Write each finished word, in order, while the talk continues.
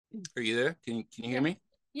Are you there? Can you hear Yep. me?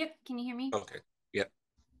 Yep. Can you hear me? Okay. Yep.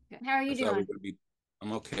 Good. How are I you thought we were doing? gonna be.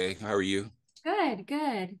 I'm okay. How are you? Good,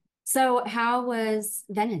 good. So, how was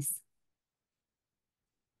Venice?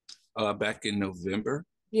 Back in November,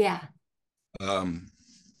 Yeah. um,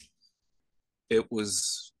 it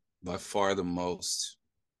was by far the most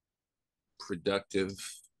productive,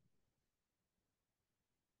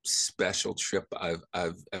 special trip I've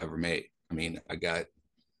ever made. I mean, I got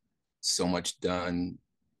so much done,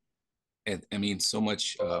 and I mean, so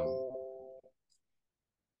much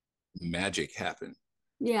magic happened.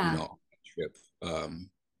 Yeah. On that trip.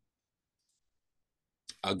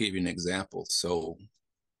 I'll give you an example. So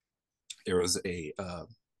there was a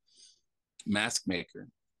mask maker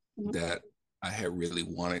Mhm. that I had really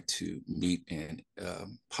wanted to meet and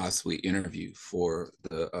possibly interview for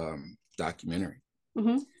the documentary.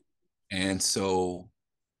 Hmm. And so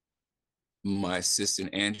my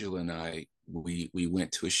assistant Angela and I, we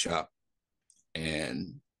went to a shop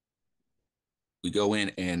and we go in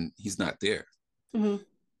and he's not there. Hmm.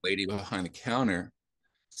 Lady behind the counter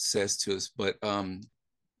says to us, but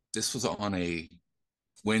this was on a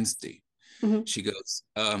Wednesday. Hmm. She goes,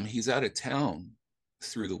 he's out of town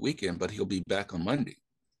through the weekend, but he'll be back on Monday.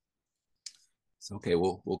 So okay,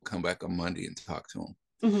 we'll come back on Monday and talk to him.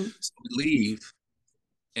 Hmm. So we leave,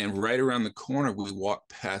 and right around the corner, we walk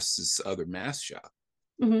past this other mask shop.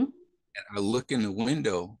 Hmm. And I look in the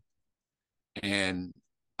window and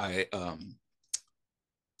I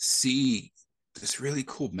see this really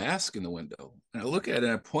cool mask in the window. And I look at it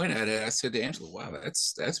and I point at it. I said to Angela, wow,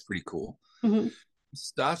 that's pretty cool. Hmm.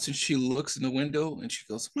 Stops and she looks in the window and she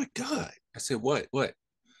goes, oh my God. I said, what? What?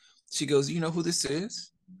 She goes, you know who this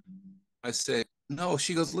is? I said, no.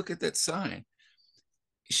 She goes, look at that sign.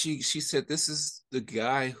 She said this is the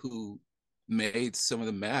guy who made some of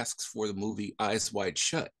the masks for the movie Eyes Wide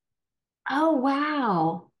Shut. Oh,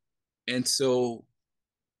 wow. And so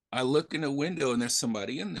I look in the window and there's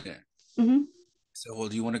somebody in there. Hmm. So, well,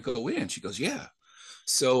 do you want to go in? She goes, yeah.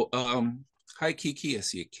 So, hi Kiki, I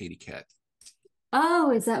see a kitty cat.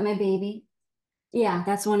 Oh, is that my baby? Yeah,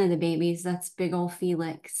 that's one of the babies. That's big old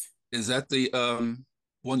Felix. Is that the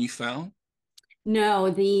one you found? No,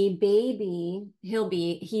 the baby,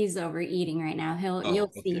 he's overeating right now. Oh,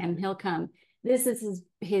 You'll see okay. him. He'll come. This is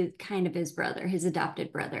his kind of his brother, his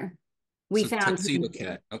adopted brother. We So found tuxedo him.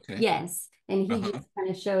 cat. Okay. Yes. And he Uh-huh. just kind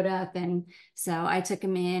of showed up. And so I took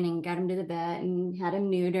him in and got him to the vet and had him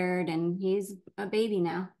neutered. And he's a baby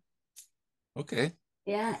now. Okay.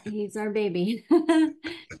 Yeah, he's our baby.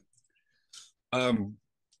 Um,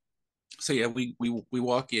 so yeah, we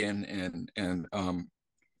walk in and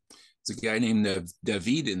there's a guy named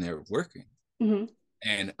David in there working. Hmm.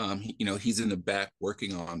 And he's in the back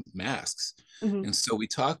working on masks. Hmm. And so we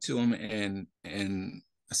talked to him and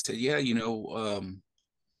I said, yeah,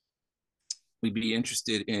 we'd be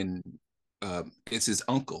interested in it's his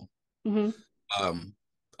uncle, Hmm. um,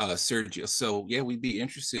 Sergio. So yeah, we'd be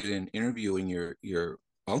interested in interviewing your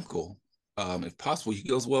uncle, if possible. He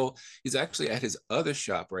goes, well, he's actually at his other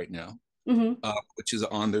shop right now, Hmm. which is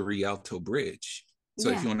on the Rialto Bridge. So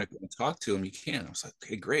if Yeah. you want to go and talk to him, you can. I was like,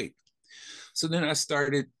 okay, great. So then I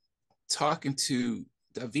started talking to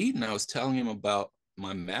David and I was telling him about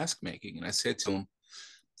my mask making. And I said to him,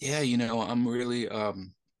 yeah, I'm really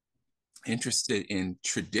interested in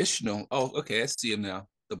traditional. Oh, okay, I see him now,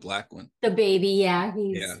 the black one. The baby, yeah,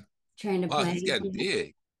 he's Yeah. trying to Wow, play. he's gotten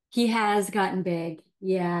big. He has gotten big.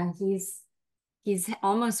 Yeah, he's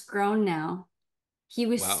almost grown now. He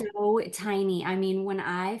was Wow. so tiny. I mean, when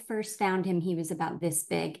I first found him, he was about this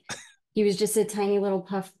big. He was just a tiny little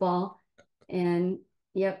puff ball. And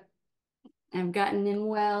yep, I've gotten him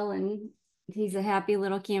well, and he's a happy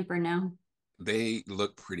little camper now. They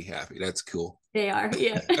look pretty happy. That's cool. They are,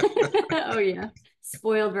 yeah. Oh, yeah.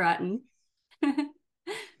 Spoiled rotten.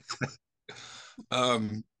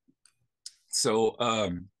 um, so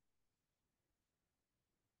I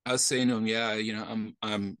was saying to him, yeah,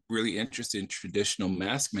 I'm really interested in traditional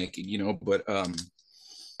mask making, but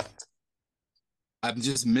I'm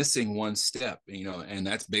just missing one step, and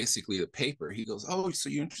that's basically the paper. He goes, oh, so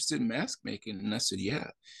you're interested in mask making? And I said, yeah.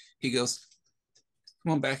 He goes,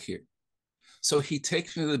 come on back here. So he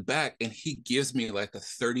takes me to the back and he gives me like a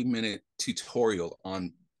 30-minute tutorial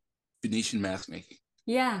on Venetian mask making.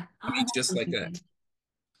 Yeah. I Oh, mean, that's just like that. amazing.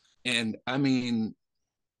 And I mean,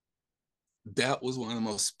 that was one of the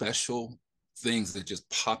most special things that just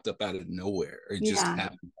popped up out of nowhere. It just Yeah.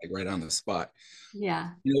 happened like right on the spot.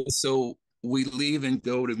 Yeah. So we leave and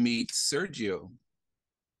go to meet Sergio.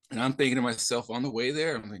 And I'm thinking to myself on the way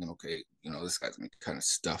there, I'm thinking, okay, this guy's gonna be kind of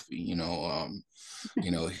stuffy,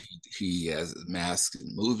 he has masks in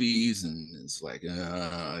movies, and it's like,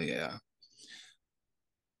 yeah.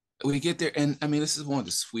 We get there, and I mean, this is one of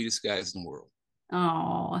the sweetest guys in the world,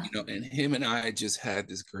 Oh, and him and I just had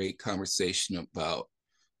this great conversation about,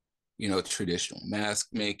 traditional mask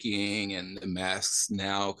making and the masks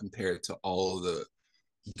now compared to all the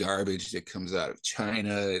garbage that comes out of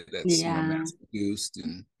China that's, yeah. mass produced.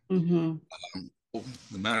 And Mm-hmm.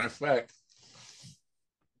 the matter of fact,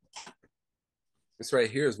 this right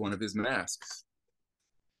here is one of his masks.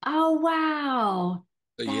 Oh, wow.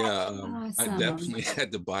 So That's yeah, I awesome. definitely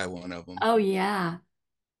had to buy one of them. Oh, yeah.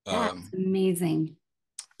 That's Um, amazing.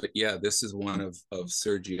 but yeah, this is one of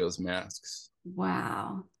Sergio's masks.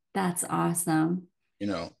 Wow. That's awesome. You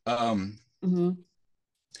know, um, Mm-hmm.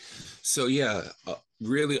 so yeah,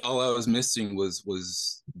 really, all I was missing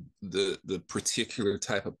was the particular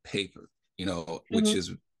type of paper, which Mm-hmm.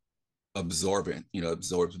 is absorbent,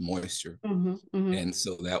 absorbs moisture, Mm-hmm. Mm-hmm. and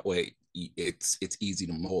so that way it's easy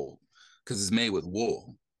to mold because it's made with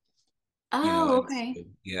wool, Oh, and okay. so,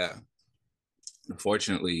 yeah.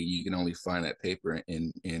 Unfortunately, you can only find that paper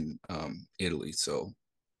in Italy. So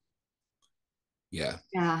yeah,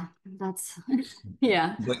 Yeah, that's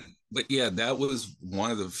yeah. but but yeah, that was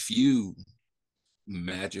one of the few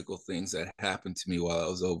magical things that happened to me while I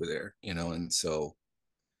was over there, and so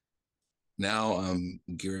now I'm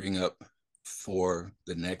gearing up for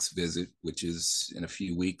the next visit, which is in a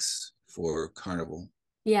few weeks for Carnival.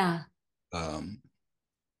 Yeah. Um,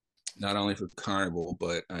 Not only for Carnival,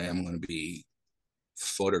 but I am going to be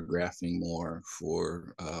photographing more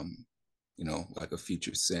for, like a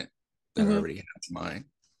feature scent that I Hmm. already have mine.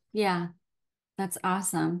 Yeah, that's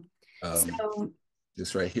awesome. Um, So,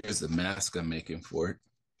 this right here is the mask I'm making for it.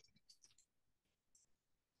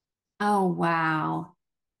 oh wow.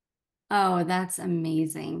 Oh, that's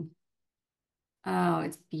amazing. Oh,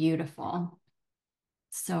 it's beautiful.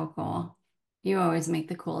 So cool. You always make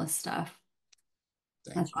the coolest stuff.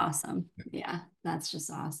 Thank That's you. awesome. Yeah, that's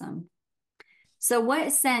just awesome. So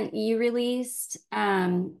what scent you released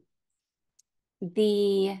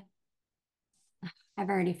the I've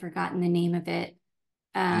already forgotten the name of it.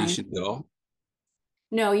 Venetian doll.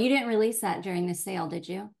 No, you didn't release that during the sale, did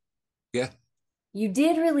you? Yeah, You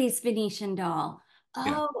did release Venetian Doll.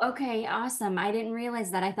 yeah. Oh, okay, awesome. I didn't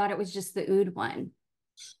realize that. I thought it was just the oud one.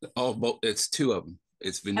 Oh, both. It's two of them.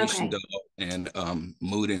 It's Venetian Okay, doll and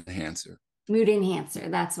mood enhancer. Mood Enhancer.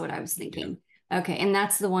 That's what I was Yeah, thinking. Okay, and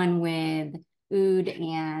that's the one with oud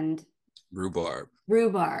and rhubarb.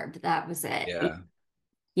 rhubarb. That was it. Yeah,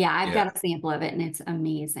 Yeah, I've yeah, got a sample of it and it's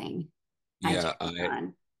amazing. I yeah. turned it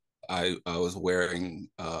on. I was wearing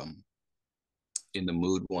in the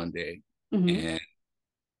mood one day, Hmm. and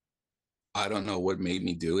I don't know what made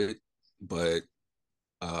me do it, but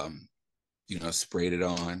um, sprayed it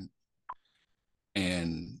on,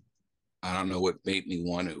 and I don't know what made me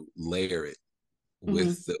want to layer it Hmm.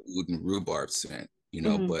 with the oud and rhubarb scent,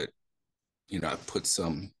 Hmm. but I put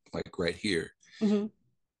some like right here, Hmm.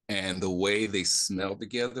 and the way they smelled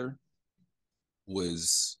together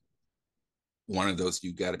was one of those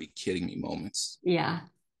 "you got to be kidding me" moments, Yeah,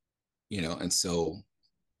 and so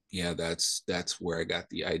yeah, that's where I got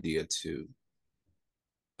the idea to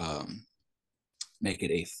um, make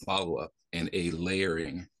it a follow up and a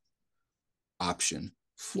layering option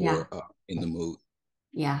yeah, for in the mood.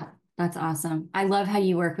 yeah. That's awesome. I love how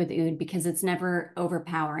you work with oud because it's never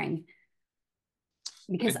overpowering.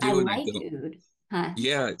 I Because I do and I like don't. oud. Huh?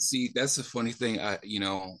 Yeah, see, that's the funny thing. I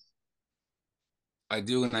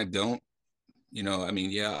do and I don't. I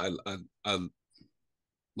mean, yeah, I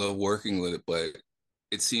love working with it, but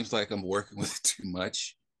it seems like I'm working with it too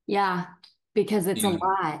much. Yeah, because it's You a know,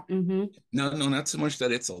 lot. Hmm. no, not so much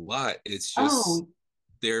that it's a lot. It's just Oh,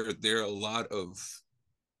 there are a lot of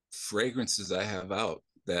fragrances I have out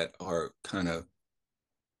that are kind of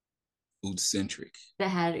food centric. that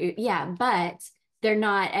had, yeah, but they're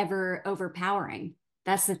not ever overpowering.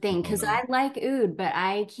 That's the thing. Oh Because no, I like oud, but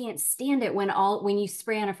I can't stand it when you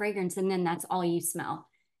spray on a fragrance and then that's all you smell.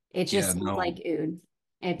 It yeah, just smells no, like oud.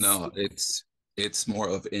 It's no. It's more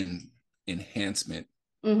of an enhancement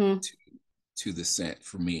hmm. to the scent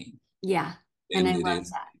for me Yeah. And than I it love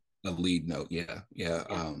is that. a lead note. Yeah, yeah,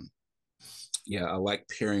 Yeah. yeah. I like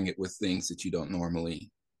pairing it with things that you don't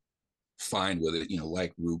normally find with it.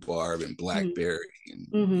 Like rhubarb and Hmm. blackberry, and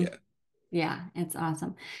Hmm. yeah, Yeah, it's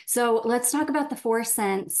awesome. So let's talk about the four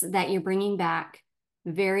scents that you're bringing back,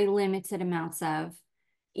 very limited amounts of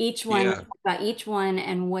each one, yeah. about each one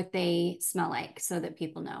and what they smell like so that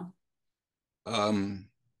people know. Um,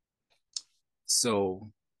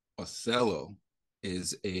 so Othello.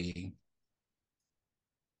 is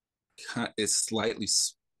it's slightly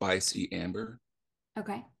spicy amber.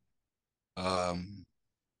 Okay. Um,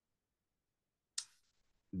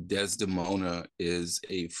 Desdemona is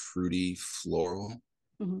a fruity floral.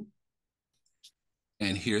 Mm-hmm.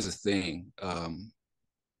 And here's the thing,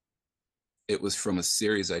 it was from a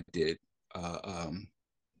series I did. Uh, um,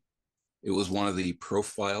 it was one of the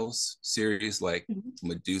profiles series, like Mm-hmm.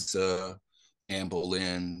 Medusa, Anne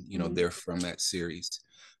Boleyn, Mm-hmm. they're from that series.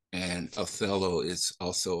 And Othello is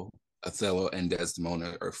also, Othello and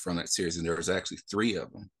Desdemona are from that series. And there was actually three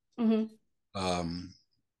of them. Mm-hmm. Um,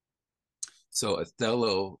 so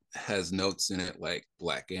Othello has notes in it like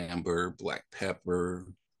black amber, black pepper,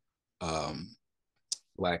 um,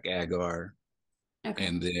 black agar. Okay.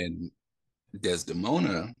 And then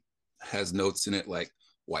Desdemona has notes in it like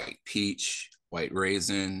white peach, white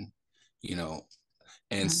raisin, you know.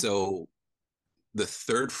 And Uh-huh. so the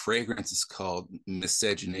third fragrance is called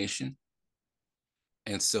miscegenation.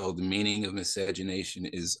 And so the meaning of miscegenation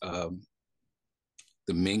is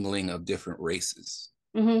the mingling of different races.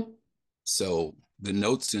 Mm-hmm. So the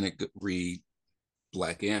notes in it read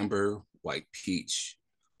black amber, white peach,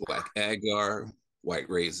 black agar, white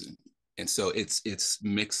raisin. And so it's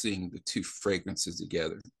mixing the two fragrances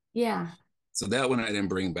together. Yeah. So that one I didn't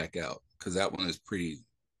bring back out because that one is pretty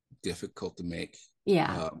difficult to make.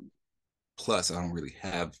 Yeah. Um, Plus, I don't really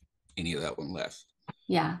have any of that one left.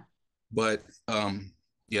 Yeah. But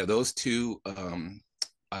yeah, those two,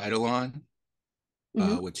 Eidolon,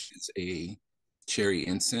 Mm-hmm. which is a cherry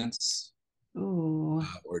incense, Ooh.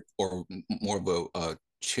 or more of a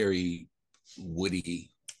cherry woody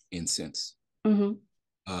incense,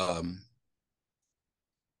 Mm-hmm. um,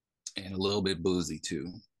 and a little bit boozy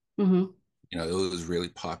too. Mm-hmm. It was really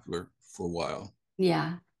popular for a while.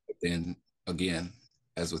 Yeah. But then again,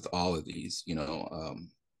 as with all of these,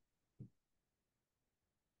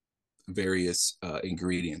 various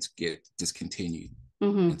ingredients get discontinued,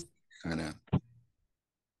 Mm-hmm. and kind of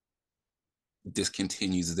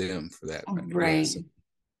discontinues them for that matter. Yeah. Right. So,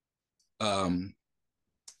 um,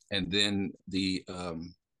 and then the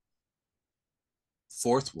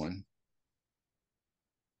fourth one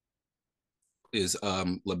is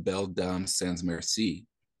La Belle Dame Sans Merci,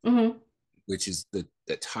 Mm-hmm. which is the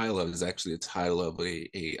title of is actually the title of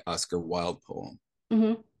a Oscar Wilde poem,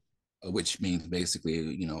 Mm-hmm. which means basically,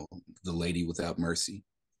 the lady without mercy.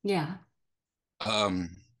 Yeah. Um,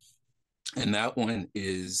 and that one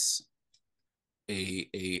is a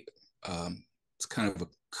it's kind of a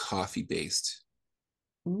coffee based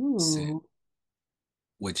scent, Ooh.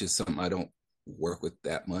 which is something I don't work with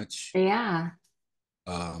that much. Yeah.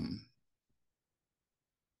 Um,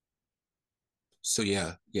 so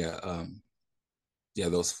yeah,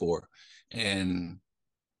 those four, and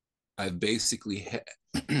I basically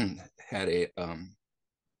had a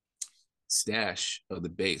stash of the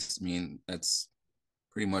base. I mean, that's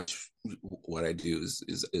pretty much what I do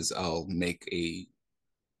is I'll make a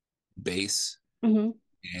base Mm-hmm.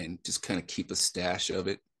 and just kind of keep a stash of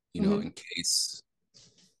it, Mm-hmm. in case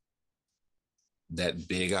that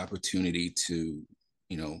big opportunity to,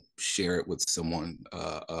 share it with someone,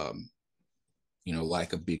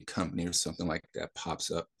 like a big company or something like that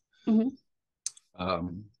pops up. Mm-hmm.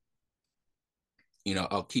 Um,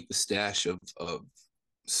 I'll keep a stash of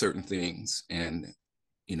certain things, and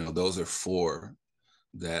those are four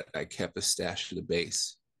that I kept a stash of the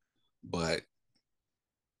base. But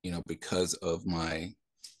because of my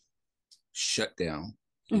shutdown,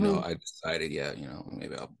 Mm-hmm. I decided, yeah,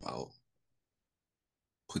 maybe I'll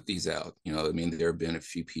put these out. I mean, there have been a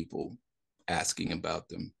few people asking about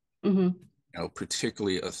them, Mm-hmm.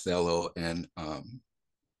 particularly Othello and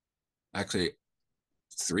actually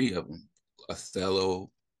three of them, Othello,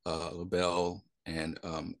 Labelle, and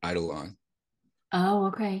Eidolon. Oh,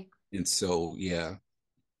 okay. And so, yeah,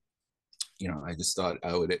 I just thought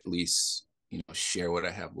I would at least, share what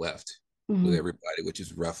I have left with Mm-hmm. everybody, which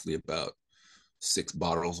is roughly about 6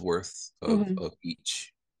 bottles worth of, Mm-hmm. of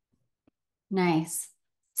each. Nice.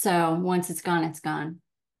 So once it's gone, it's gone.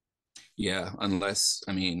 Yeah, unless,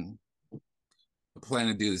 I mean, I plan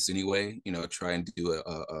to do this anyway, try and do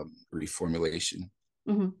a reformulation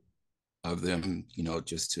Mm-hmm. of them,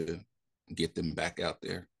 just to get them back out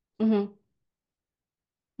there. Mm-hmm.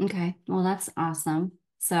 Okay. Well, that's awesome.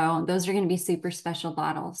 So those are going to be super special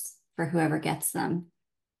bottles for whoever gets them.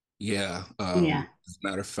 Yeah. Yeah. As a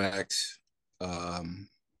matter of fact, um,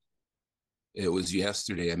 it was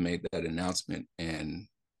yesterday I made that announcement, and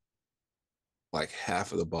like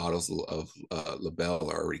half of the bottles of Labelle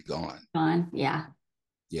are already gone. Gone. Yeah.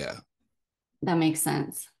 Yeah. That makes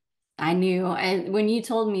sense. I knew. When you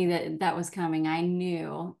told me that that was coming, I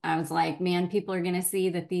knew. I was like, man, people are going to see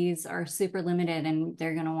that these are super limited and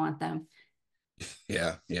they're going to want them.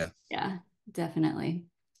 Yeah, yeah. Yeah, definitely.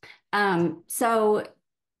 So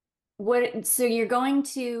so you're going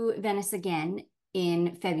to Venice again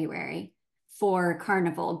in February for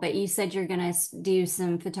Carnival, but you said you're going to do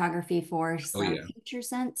some photography for Oh some yeah, future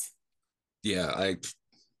scents. yeah.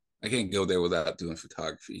 I can't go there without doing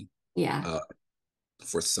photography Yeah. uh,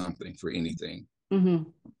 for something, for anything, Mm-hmm.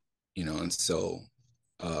 And so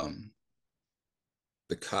um,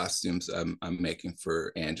 the costumes I'm making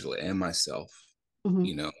for Angela and myself, Mm-hmm.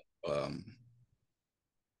 you know, um,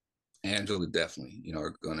 Angela definitely,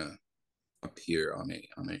 are gonna appear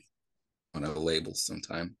on a label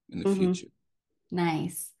sometime in the Mm-hmm. future.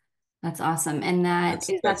 Nice. That's awesome. And that That's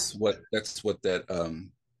is that that's what that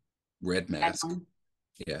red that mask. one.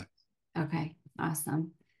 Yeah. Okay.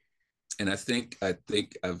 Awesome. And I think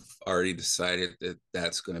I've already decided that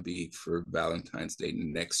that's going to be for Valentine's Day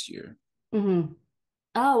next year. Mm-hmm.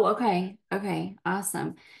 Oh, okay. Okay.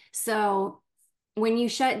 Awesome. So when you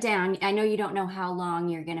shut down, I know you don't know how long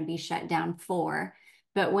you're going to be shut down for,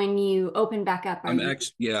 but when you open back up, are you?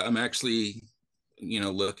 I'm actually,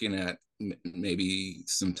 looking at maybe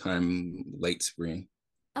sometime late spring.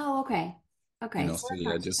 Oh, okay. Okay. So So that's yeah,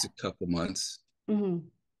 not too just a bad. couple months. Mm-hmm.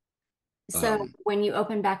 So Um, when you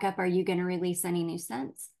open back up, are you going to release any new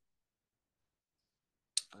scents?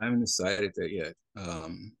 I haven't decided that yet.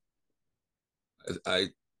 I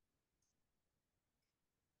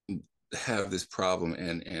have this problem,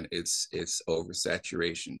 and it's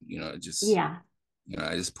oversaturation. Yeah.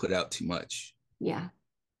 I just put out too much. Yeah.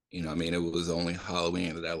 I mean, it was only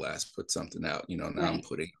Halloween that I last put something out. Now I'm Right.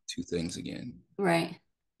 putting two things again. Right.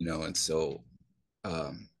 And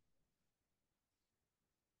um,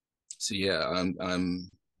 so yeah, I'm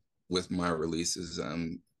with my releases.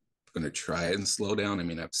 I'm gonna try it and slow down. I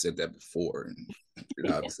mean, I've said that before, and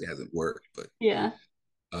it obviously hasn't worked. But Yeah.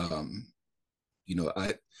 um,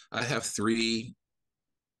 I have three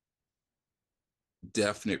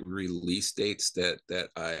definite release dates that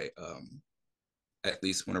I at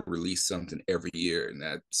least want to release something every year, and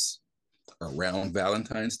that's around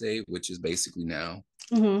Valentine's Day, which is basically now.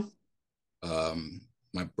 Mm-hmm. Um,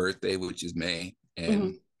 my birthday, which is May, and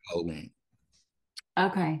Mm-hmm. Halloween.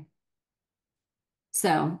 Okay.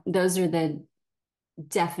 So those are the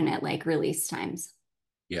definite like release times.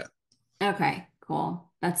 Yeah. Okay,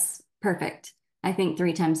 cool. That's perfect. I think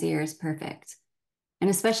 3 times a year is perfect. And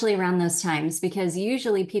especially around those times, because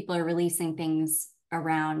usually people are releasing things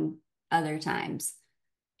around other times.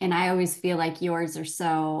 And I always feel like yours are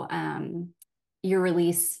your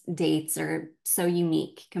release dates are so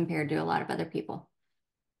unique compared to a lot of other people.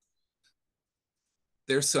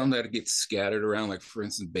 There's some that get scattered around, like for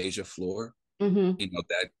instance, Beija Flor. Hmm.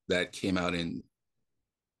 That came out in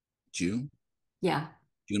June, Yeah.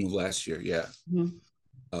 June of last year. Yeah. Hmm.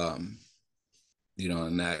 Um,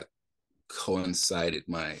 and that coincided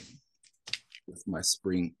with my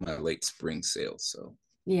late spring sales. So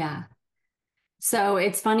Yeah. So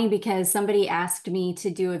it's funny because somebody asked me to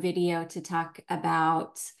do a video to talk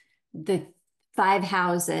about the 5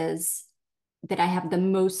 houses that I have the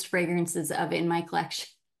most fragrances of in my collection.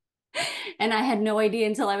 And I had no idea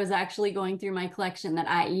until I was actually going through my collection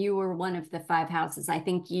that you were one of the 5 houses. I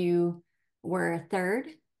think you were third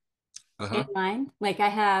in uh-huh. mine. Like I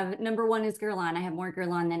have number one is Guerlain. I have more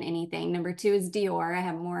Guerlain than anything. Number two is Dior. I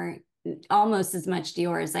have more, almost as much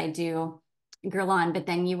Dior as I do Guerlain, but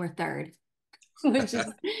then you were third, which is,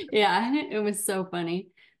 yeah, it was so funny.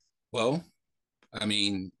 Well, I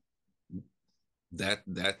mean,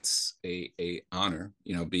 that's a honor,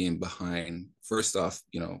 being behind, first off,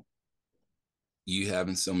 you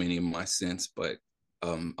having so many of my scents, but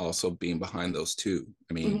also being behind those two.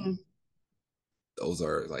 I mean, Mhm. those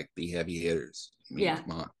are like the heavy hitters. I mean, Yeah.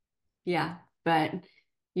 come on. Yeah, but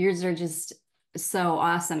yours are just so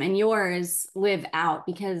awesome. And yours live out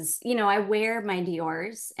because, I wear my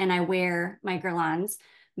Dior's and I wear my Guerlains,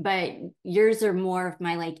 but yours are more of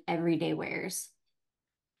my like everyday wears.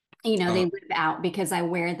 They Uh, live out because I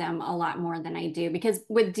wear them a lot more than I do. Because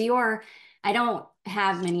with Dior, I don't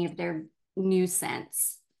have many of their new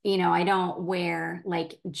scents. I don't wear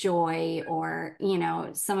like Joy or,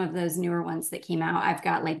 some of those newer ones that came out. I've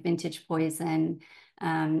got like Vintage Poison.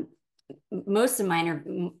 Um, Most of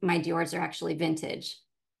my Dior's are actually vintage,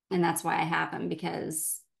 and that's why I have them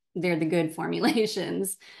because they're the good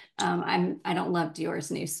formulations. I don't love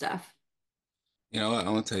Dior's new stuff. I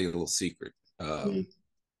want to tell you a little secret. Mhm.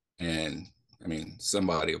 And I mean,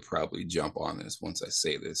 somebody will probably jump on this once I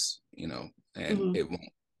say this, and Mhm.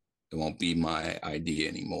 it won't be my idea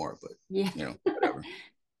anymore, but Yeah. whatever.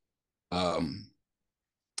 Um,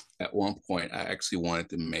 at one point, I actually wanted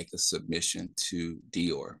to make a submission to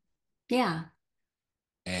Dior Yeah.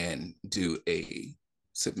 and do a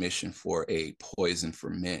submission for a poison for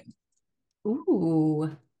men.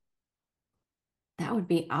 Ooh, that would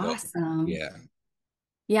be So, awesome. yeah,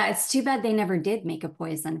 Yeah, it's too bad they never did make a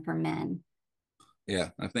poison for men. yeah,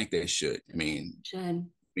 I think they should. Should.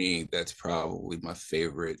 That's probably my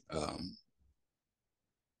favorite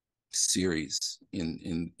series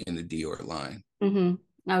in the Dior line. Mm-hmm.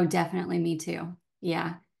 Oh, definitely me too.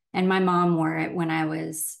 Yeah. And my mom wore it when I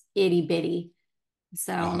was itty bitty.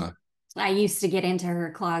 So Uh-huh. I used to get into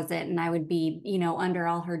her closet and I would be, under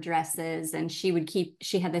all her dresses. And she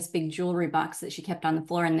had this big jewelry box that she kept on the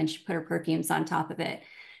floor and then she put her perfumes on top of it.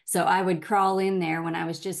 So I would crawl in there when I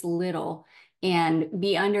was just little and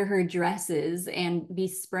be under her dresses and be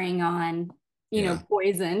spraying on, Yeah.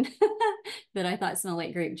 poison that I thought smelled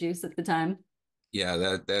like grape juice at the time.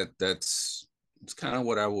 Yeah, that's it's kind of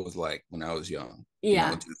what I was like when I was young.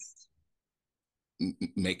 Yeah. Just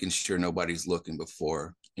making sure nobody's looking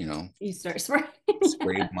before, You start spraying.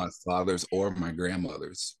 sprayed my father's or my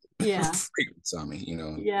grandmother's Yeah. fragrance on me,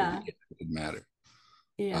 Yeah. it didn't matter.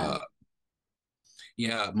 Yeah. Uh,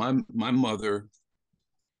 yeah, my mother,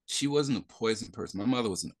 she wasn't a poison person. My mother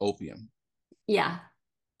was an opium Yeah.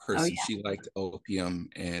 Oh person. yeah. She liked opium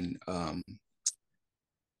and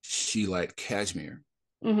she liked cashmere.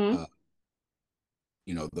 Mm-hmm. Uh,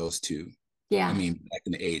 those two. I Yeah. mean, back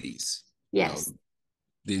in the 80s, Yes.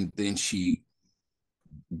 then she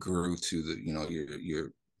grew to the,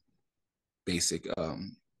 your basic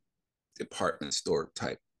department store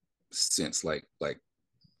type scents like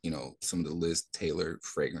some of the Liz Taylor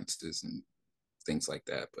fragrances and things like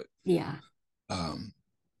that. But Yeah. um,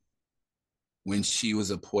 when she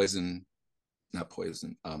was a poison, not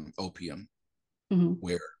poison, opium, Mm-hmm.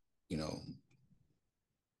 where you know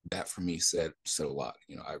that for me said a lot.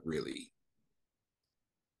 I really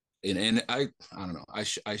and I don't know. I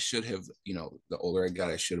should have, the older I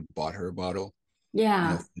got, I should have bought her a bottle,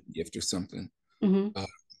 Yeah. for a gift or something. Mm-hmm. Uh,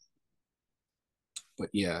 but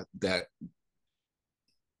yeah, that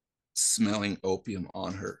smelling opium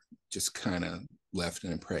on her just kind of left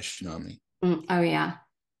an impression on me. Oh yeah.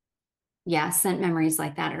 Yeah. Scent memories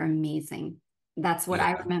like that are amazing. That's what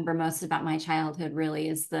I Yeah. remember most about my childhood, really,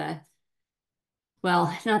 is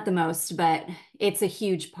well, not the most, but it's a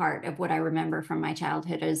huge part of what I remember from my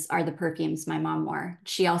childhood are the perfumes my mom wore.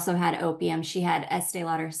 She also had opium. She had Estee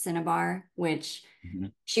Lauder Cinnabar, which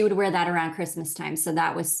Mhm. she would wear that around Christmas time. So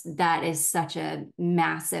that is such a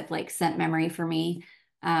massive like scent memory for me.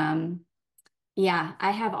 Um, yeah,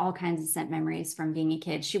 I have all kinds of scent memories from being a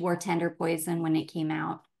kid. She wore Tender Poison when it came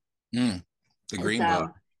out. Mm, the And green bottle.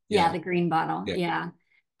 so, yeah, Yeah. the green bottle. Yeah.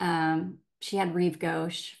 Yeah. She had Rive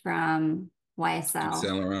Gauche from Yves YSL.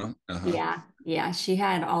 Saint Laurent. Uh-huh. Yeah. Yeah. She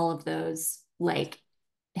had all of those like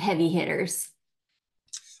heavy hitters.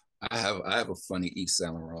 I have a funny Yves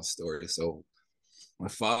Saint Laurent story. So my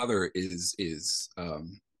father is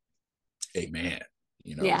a man,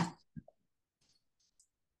 you know. Yeah.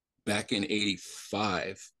 Back in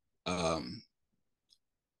 85, um,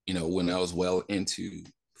 when I was well into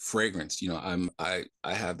fragrance, I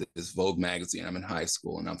have this Vogue magazine. I'm in high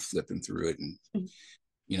school and I'm flipping through it, and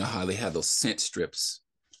you know how they have those scent strips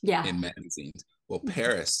Yeah. in magazines. Well,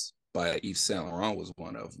 Paris by Yves Saint Laurent was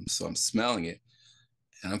one of them. So I'm smelling it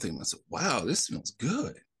and I'm thinking to myself, wow, this smells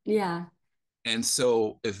good. Yeah. And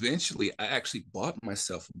so eventually I actually bought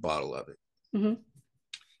myself a bottle of it. Hmm.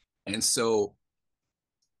 And so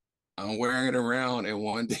I'm wearing it around, and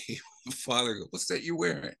one day my father goes, "What's that you're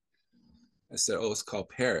wearing?" I said, "Oh, it's called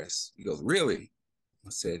Paris." He goes, "Really?" I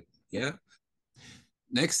said, "Yeah."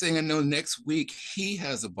 Next thing I know, next week he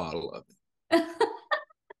has a bottle of it.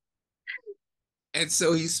 And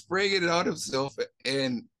so he's spraying it on himself,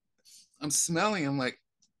 and I'm smelling. I'm like,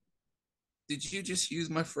 "Did you just use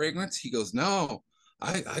my fragrance?" He goes, "No,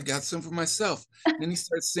 I got some for myself." And then he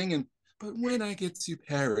starts singing, "But when I get to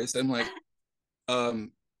Paris," I'm like,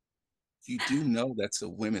 um, "You do know that's a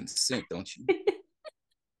women's scent, don't you?"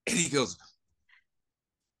 And he goes,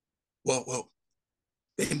 "Well,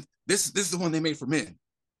 this is the one they made for men."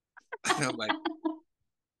 And I'm like,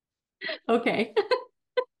 Okay.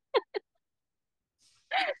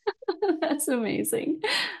 That's amazing.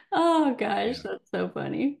 Oh gosh, "Yeah, that's so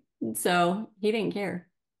funny. So he didn't care.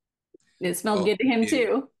 It smelled oh, good to him he did,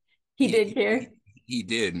 too. He did he care. he, he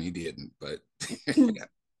did and he didn't, but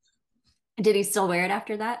Did he still wear it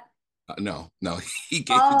after that? no, he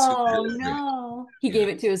gave it to the Oh girlfriend. no. He Yeah, gave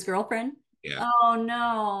it to his girlfriend. yeah, Oh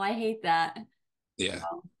no, I hate that. yeah,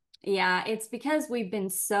 Oh. Yeah, it's because we've been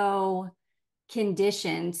so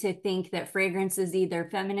conditioned to think that fragrance is either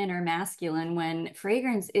feminine or masculine when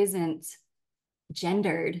fragrance isn't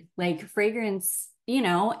gendered. Like fragrance,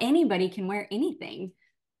 anybody can wear anything.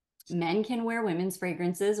 Men can wear women's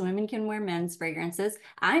fragrances, women can wear men's fragrances.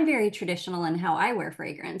 I'm very traditional in how I wear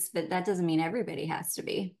fragrance, but that doesn't mean everybody has to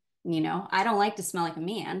be. I don't like to smell like a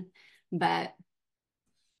man, but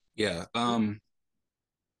Yeah.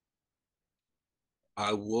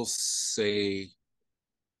 I will say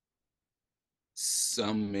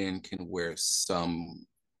some men can wear some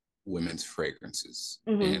women's fragrances,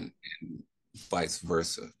 mm-hmm, and vice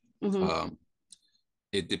versa. mm-hmm. Um,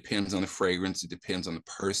 it depends on the fragrance. It depends on the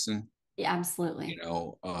person. Yeah, absolutely.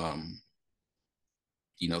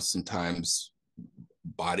 You know, sometimes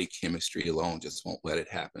body chemistry alone just won't let it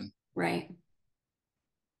happen. Right.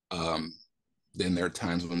 Um, then there are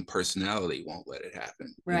times when personality won't let it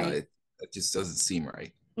happen. Right. It just doesn't seem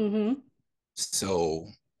right. Mm-hmm. So,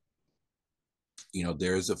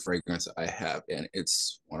 there's a fragrance I have, and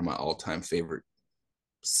it's one of my all-time favorite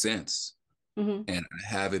scents. Mm-hmm. And I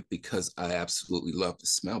have it because I absolutely love the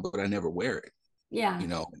smell, but I never wear it. Yeah. You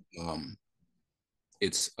know,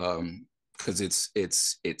 it's because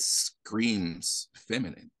it screams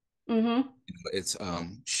feminine. Mm-hmm. It's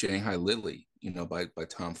Shanghai Lily, by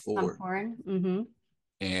Tom I'm Ford. foreign. Mm-hmm.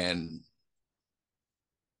 And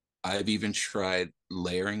I've even tried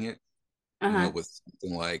layering it, Uh-huh. with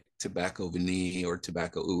something like tobacco vanille or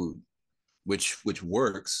tobacco oud, which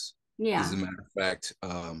works. As a Yeah. matter of fact,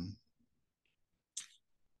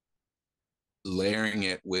 layering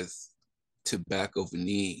it with tobacco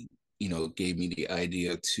vanille, gave me the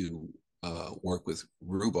idea to work with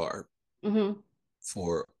rhubarb Mm-hmm.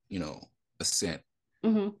 for, a scent.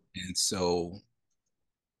 Mm-hmm. And so,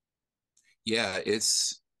 yeah,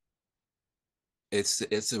 it's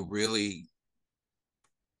a really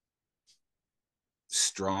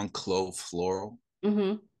strong clove floral,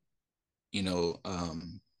 Mm-hmm. you know,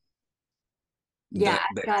 um, Yeah, that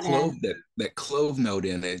I've that got a clove that clove note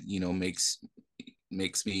in it,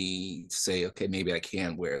 makes me say, okay, maybe I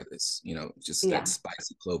can wear this, just that yeah.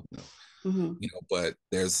 spicy clove note, Mm-hmm. but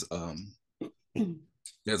there's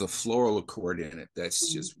a floral accord in it that's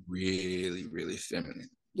Mm-hmm. just really, really feminine.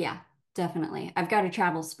 Yeah, definitely. I've got a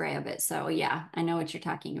travel spray of it, so yeah, I know what you're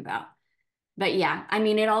talking about. But yeah, I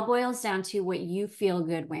mean, it all boils down to what you feel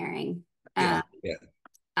good wearing. Yeah, Um, yeah.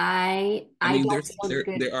 I I mean, don't feel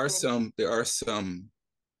good. there are some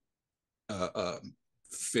uh,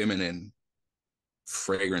 feminine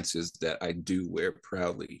fragrances that I do wear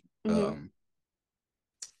proudly. Mm-hmm.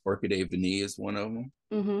 Orchidee Vanille is one of them.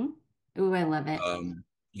 Mm-hmm. Ooh, I love it.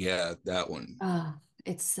 Yeah, that one. Oh,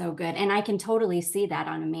 it's so good. And I can totally see that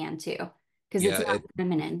on a man too, because it's Yeah, not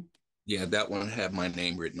feminine. yeah, that one had my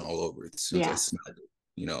name written all over it as soon as I Yeah, smelled it.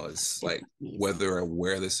 It's it's like amazing. whether I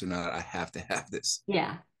wear this or not, I have to have this.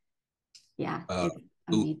 Yeah, yeah, Uh, it's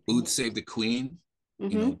amazing. Oud Save the Queen,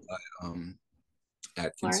 Mm-hmm. by Laura?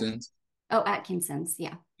 Atkinson's. Oh, Atkinson's.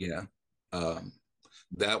 Yeah. Yeah. Um,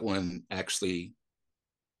 that one actually,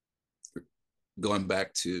 going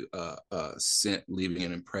back to scent leaving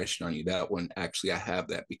an impression on you, that one actually I have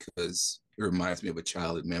that because it reminds me of a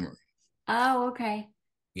childhood memory. Oh, okay.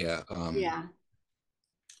 Yeah. Yeah.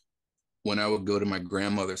 When I would go to my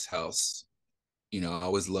grandmother's house, I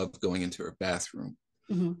always loved going into her bathroom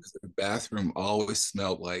Mm-hmm. because her bathroom always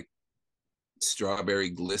smelled like strawberry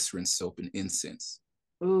glycerin soap and incense.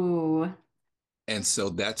 Ooh, And so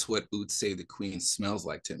that's what Oud Say the Queen smells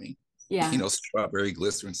like to me. yeah. Strawberry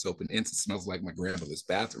glycerin soap and incense smells like my grandmother's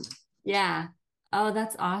bathroom. Yeah. Oh,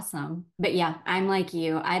 that's awesome. But yeah, I'm like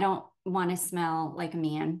you. I don't want to smell like a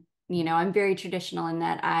man. I'm very traditional in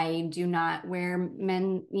that I do not wear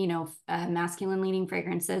men, masculine leaning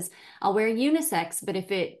fragrances. I'll wear unisex, but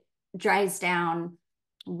if it dries down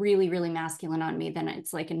really, really masculine on me, then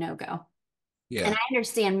it's like a no-go. And Yeah. I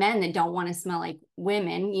understand men that don't want to smell like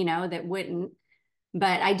women, that wouldn't.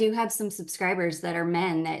 But I do have some subscribers that are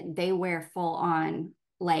men that they wear full on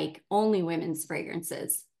like only women's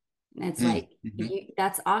fragrances. And it's like Mm-hmm.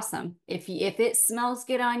 that's awesome. If it smells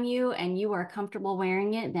good on you and you are comfortable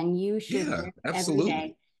wearing it, then you should Yeah, wear it every absolutely.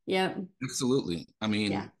 day. Yep. Absolutely. I Yeah.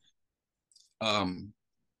 mean, um,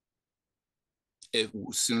 as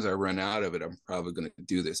soon as I run out of it, I'm probably going to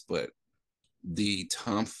do this, but the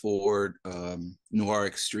Tom Ford Noir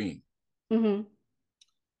Extreme. Mm-hmm.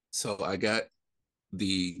 So I got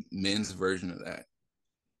the men's version of that.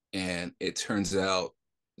 And it turns out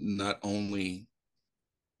not only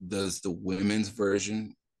does the women's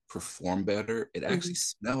version perform better, it Mm-hmm. actually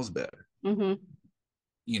smells better.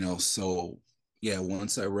 Mm-hmm. So yeah,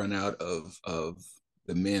 once I run out of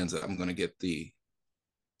the men's, I'm gonna get the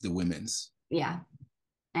women's. Yeah.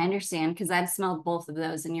 I understand because I've smelled both of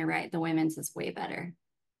those, and you're right, the women's is way better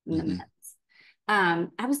than the Mm-hmm.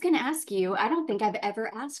 men's. I was going to ask you, I don't think I've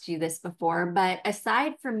ever asked you this before, but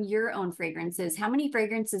aside from your own fragrances, how many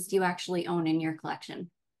fragrances do you actually own in your collection?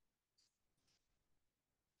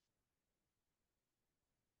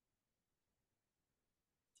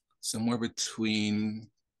 Somewhere between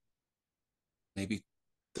maybe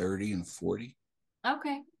 30 and 40.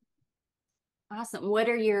 Okay, awesome. What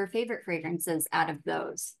are your favorite fragrances out of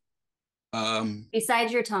those, Um,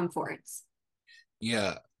 besides your Tom Fords?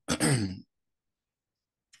 yeah.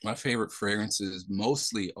 My favorite fragrances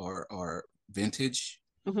mostly are vintage.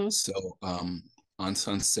 Mm-hmm, So On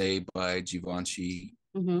Sensei by Givenchy,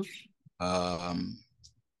 mm-hmm. um,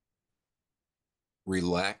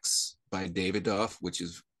 Relax by Davidoff, which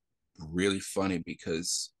is really funny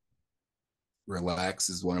because Relax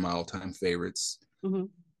is one of my all-time favorites, Mm-hmm.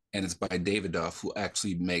 and it's by Davidoff, who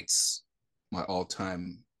actually makes my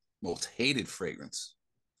all-time most hated fragrance,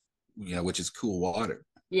 which is Cool Water.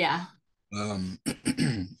 Yeah. Um,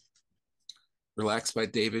 Relax by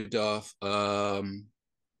Davidoff.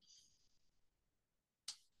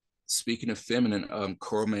 Speaking of feminine,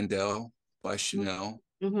 Coromandel by Chanel,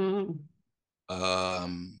 Mm-hmm.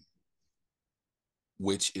 um,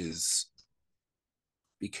 which is,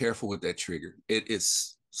 be careful with that trigger. It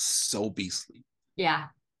is so beastly. Yeah.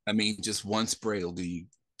 I mean, just one spray will do you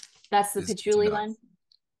That's the is patchouli enough.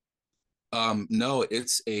 one. No,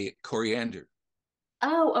 it's a coriander.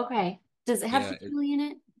 Oh, okay. Does it have Yeah, patchouli in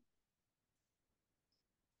it?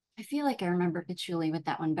 I feel like I remember patchouli with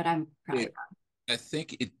that one, but I'm probably it I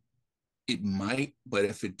think it might, but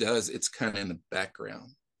if it does, it's kind of in the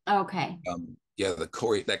background. wrong. Okay. Yeah,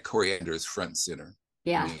 that coriander is front and center. I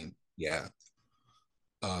Yeah. mean, yeah.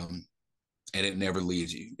 Um, and it never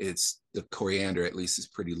leaves you. It's the coriander at least is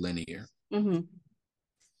pretty linear. Mm-hmm.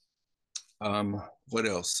 What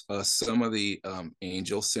else? Some of the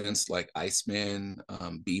angel scents like Iceman,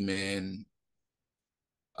 Beeman,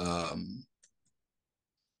 um,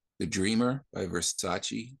 The Dreamer by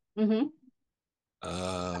Versace. Mm-hmm.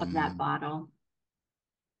 Of that Um, bottle.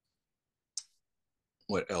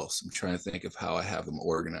 what else? I'm trying to think of how I have them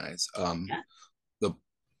organized. Yeah. The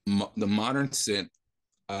the modern scent,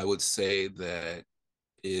 I would say that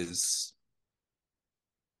is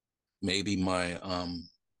maybe my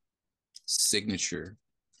signature,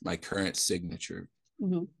 my current signature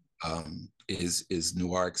Mm-hmm. is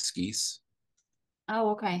Noir Exquise Oh,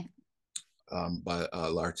 okay. by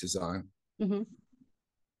L'Artisan. Mm-hmm.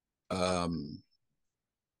 Um,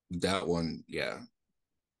 that one, yeah,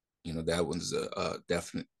 that one's a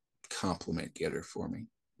definite compliment getter for me.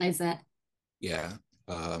 Is it? Yeah.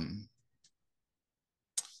 Um,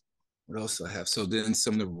 what else do I have? So then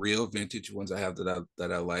some of the real vintage ones I have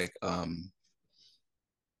that I like.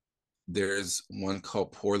 There's one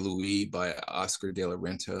called Pour Louis by Oscar de la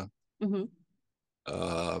Renta. Mm-hmm.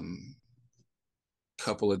 Um,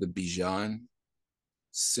 couple of the Bijan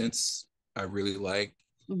scents I really like.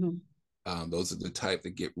 Mm-hmm. Those are the type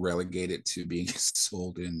that get relegated to being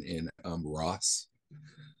sold in Ross.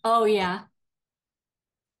 Oh, Uh, yeah.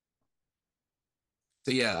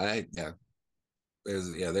 so yeah,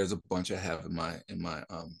 there's a bunch I have in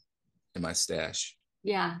my stash.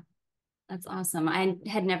 Yeah. That's awesome. I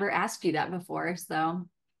had never asked you that before, so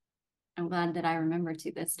I'm glad that I remember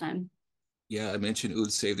to this time. Yeah, I mentioned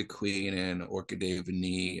Oud Save the Queen and Orchidea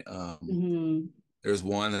Vanille. Mm-hmm. There's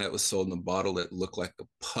one that was sold in a bottle that looked like a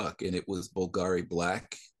puck, and it was Bulgari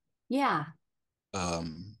Black. Yeah.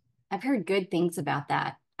 Um, I've heard good things about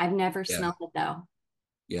that. I've never yeah, smelled it though.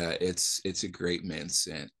 yeah, it's a great mint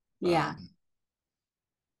scent. Yeah. Um,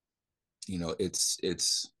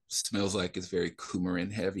 it's smells like it's very coumarin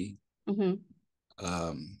heavy. Mm-hmm.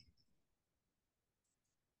 Um,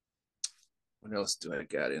 what else do I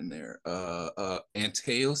got in there?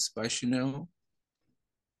 Anteos by Chanel.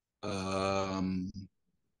 Um,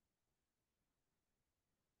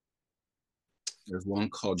 there's one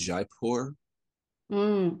called Jaipur.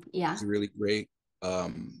 Yeah. It's really great.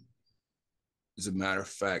 As a matter of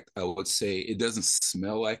fact, I would say it doesn't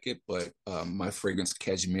smell like it, but my fragrance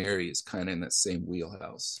Cashmere is kind of in that same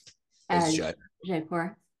wheelhouse as Uh, Jaipur.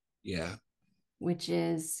 Jaipur, Yeah, which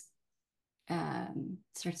is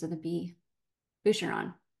starts with a B. Boucheron,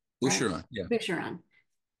 right? Boucheron. Yeah, Boucheron.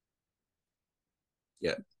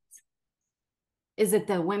 yeah. Is it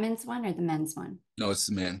the women's one or the men's one? No, it's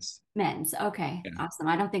the men's. Men's. Okay. Yeah, Awesome.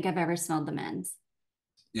 I don't think I've ever smelled the men's.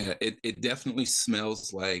 yeah. It definitely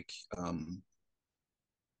smells like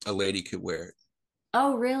a lady could wear it.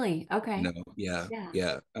 Oh, really? You Okay. know, yeah, Yeah.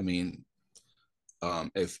 yeah. I mean,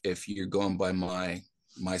 if you're going by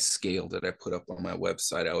my scale that I put up on my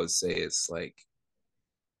website, I would say it's like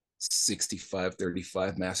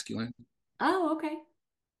 65-35 masculine. Oh, okay.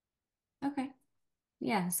 Okay.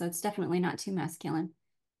 Yeah, so it's definitely not too masculine.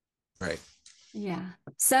 Right. Yeah.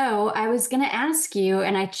 So I was going to ask you,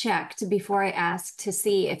 and I checked before I asked to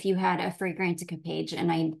see if you had a Fragrantica page,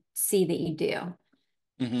 and I see that you do,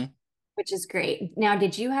 Mm-hmm. which is great. Now,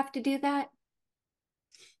 did you have to do that?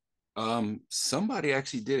 Somebody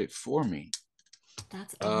actually did it for me.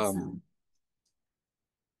 That's Um, awesome.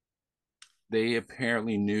 they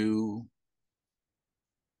apparently knew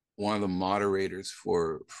one of the moderators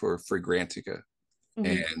for Fragrantica Hmm.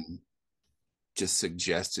 and just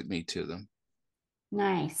suggested me to them,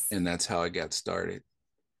 Nice. and that's how I got started.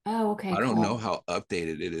 Oh, okay, I don't know cool. how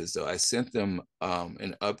updated it is though. I sent them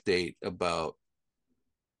an update about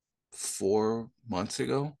 4 months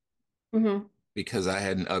ago Hmm. because I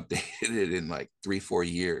hadn't updated it in like 3-4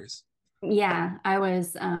 years. Yeah, I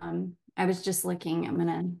was just looking. I'm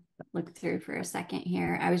gonna look through for a second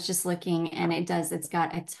here. I was just looking and it's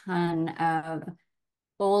got a ton of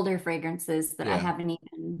older fragrances that I Yeah. haven't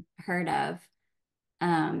even heard of.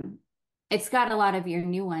 Um, it's got a lot of your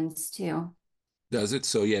new ones too. Does it?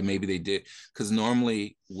 So yeah, maybe they did. Because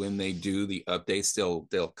normally when they do the updates,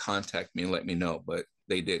 they'll contact me and let me know, but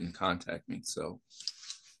they didn't contact me. So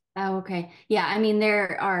Oh, okay. Yeah, I mean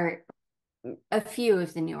there are a few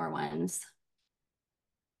of the newer ones.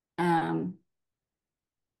 Um,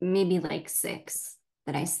 maybe like six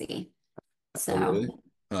that I see. oh So really?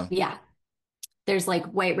 Huh. yeah, there's like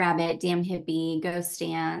White Rabbit, Damn Hippie, Ghost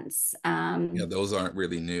Dance. Yeah, those aren't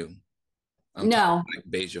really new. I'm talking No. like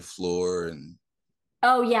Beija Floor and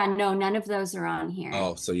Oh yeah, no, none of those are on here.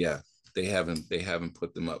 oh, so yeah, they haven't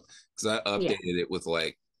put them up because I Yeah. updated it with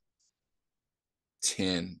like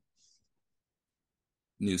 10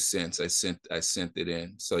 new scents. I sent it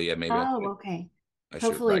in. So yeah, maybe I Oh, should okay. I should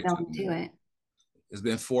Hopefully write to they'll them do more. it. It's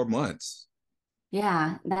been 4 months.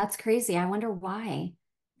 Yeah, that's crazy. I wonder why.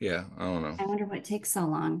 Yeah, I don't know. I wonder what takes so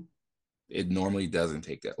long. It normally doesn't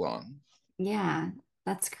take that long. Yeah,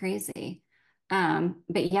 that's crazy.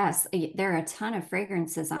 But yes, there are a ton of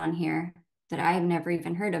fragrances on here that I've never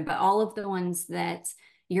even heard of, but all of the ones that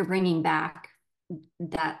you're bringing back,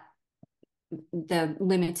 that the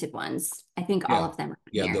limited ones, I think all Yeah, of them are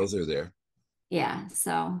on yeah, here. those are there. Yeah,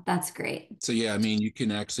 so that's great. So yeah, I mean, you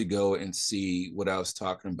can actually go and see what I was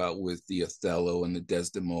talking about with the Othello and the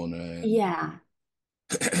Desdemona, and Yeah,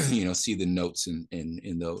 see the notes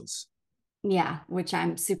in those. yeah, which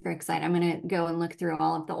I'm super excited. I'm gonna go and look through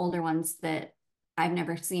all of the older ones that I've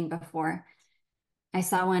never seen before. I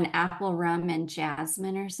saw one apple rum and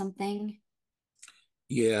jasmine or something.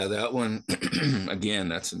 Yeah, that one again.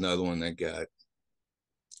 That's another one that got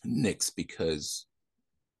nixed because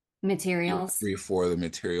Materials. 3 or 4 of the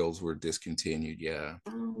materials were discontinued. Yeah,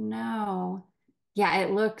 Oh no. Yeah,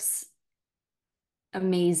 it looks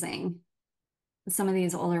amazing. Some of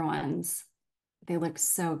these older ones, they look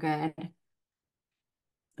so good.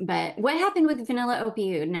 But what happened with Vanilla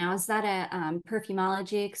Opioid? Now, is that a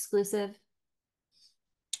Perfumology exclusive?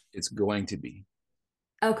 it's going to be.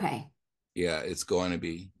 Okay. Yeah, it's going to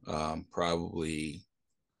be probably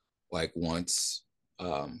like once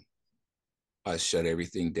um, I shut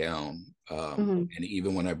everything down, Hmm. and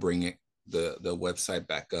even when I bring it the website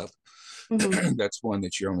back up, Hmm. that's one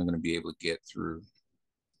that you're only going to be able to get through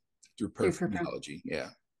Through Perfum. Perfumology. Yeah,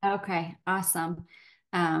 Okay, awesome.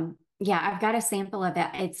 Yeah, I've got a sample of it.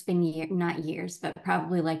 It's been not years, but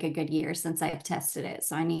probably like a good year since I've tested it.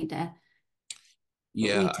 So I need to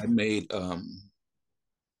yeah. I retest. made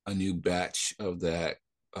a new batch of that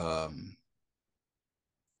um,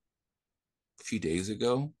 a few days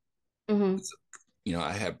ago. Hmm.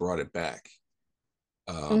 I had brought it back.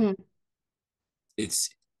 Um, Hmm. it's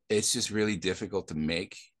it's just really difficult to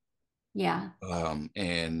make, Yeah.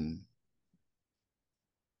 and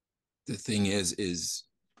the thing is,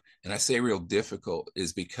 and I say real difficult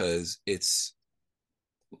is because it's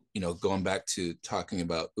going back to talking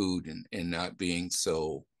about oud and not being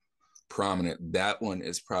so prominent. That one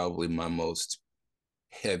is probably my most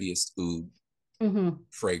heaviest oud Hmm.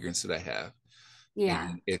 fragrance that I have, Yeah.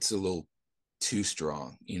 and it's a little too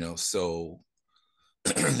strong. So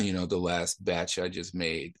the last batch I just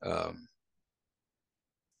made,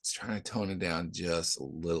 it's trying to tone it down just a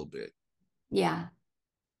little bit. Yeah.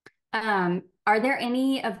 Are there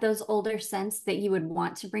any of those older scents that you would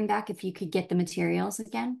want to bring back if you could get the materials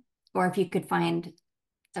again, or if you could find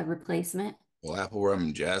a replacement? Well, apple rum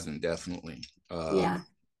and jasmine definitely. Yeah.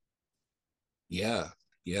 Yeah,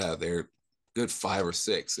 yeah, they're good 5 or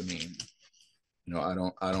 6. I mean,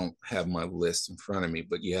 I don't have my list in front of me,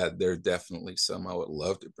 but yeah, there are definitely some I would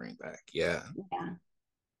love to bring back. Yeah. Yeah.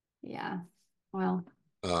 Yeah. Well.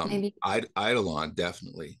 Maybe. Eidolon,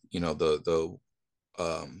 definitely.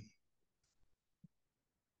 Um,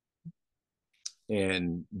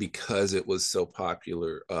 and because it was so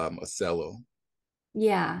popular, Othello.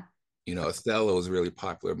 Yeah. Othello is really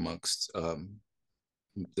popular amongst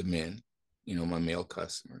the men. My male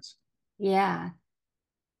customers. Yeah.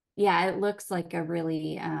 Yeah, it looks like a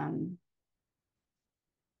really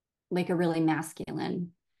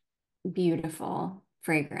masculine, beautiful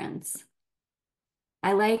fragrance.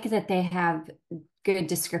 I like that they have good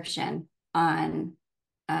description on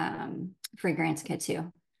Fragrantica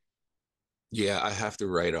too. Yeah, I have to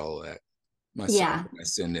write all of that myself Yeah. when I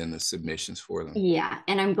send in the submissions for them. Yeah,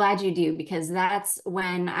 and I'm glad you do because that's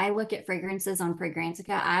when I look at fragrances on Fragrantica,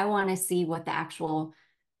 I want to see what the actual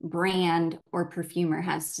brand or perfumer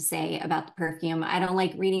has to say about the perfume. I don't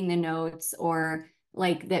like reading the notes or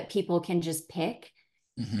like that people can just pick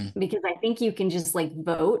Hmm. because I think you can just like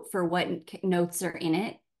vote for what notes are in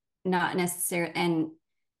it, not necessarily. And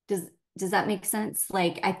does does that make sense?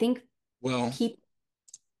 Like I think Well, people,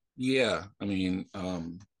 yeah, I mean,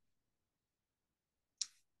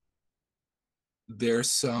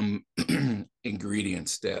 there's some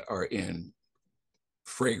ingredients that are in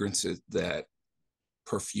fragrances that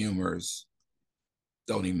perfumers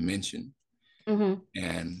don't even mention. mhm,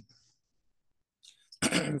 And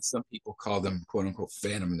some people call them quote unquote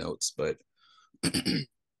phantom notes. But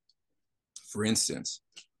for instance,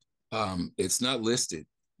 it's not listed,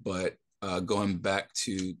 but going back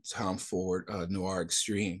to Tom Ford Noir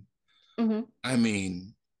Extreme, mhm, I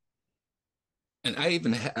mean, and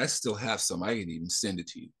I still have some. I can even send it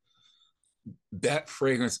to you. That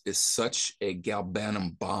fragrance is such a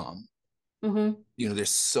galbanum bomb. mhm, There's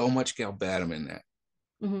so much galbanum in that,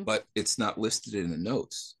 mhm. but it's not listed in the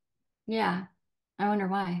notes. Yeah. I wonder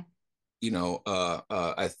why.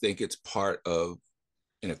 I think it's part of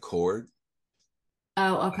an accord.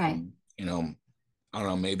 Oh, okay. I don't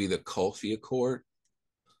know, maybe the Colfi Accord,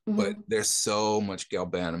 but Mhm. there's so much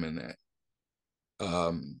galbanum in that.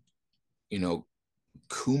 Um, you know,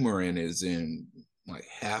 coumarin is in like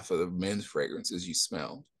half of the men's fragrances you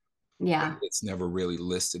smell. Yeah. It's never really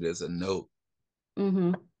listed as a note.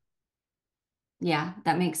 Hmm. Yeah,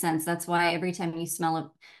 that makes sense. That's why every time you smell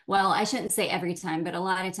a, well, I shouldn't say every time, but a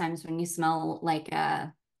lot of times when you smell like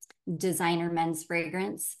a designer men's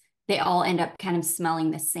fragrance, they all end up kind of smelling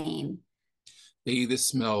the same. They either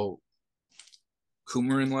smell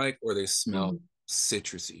coumarin like or they smell Mhm.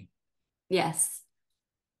 citrusy. Yes.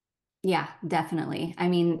 Yeah, definitely. I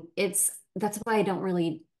mean, that's why I don't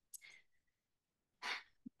really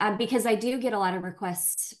because I do get a lot of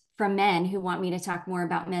requests from men who want me to talk more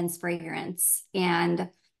about men's fragrance. And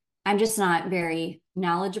I'm just not very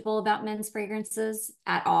knowledgeable about men's fragrances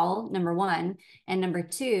at all, number one. And number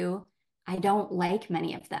two, I don't like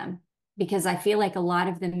many of them because I feel like a lot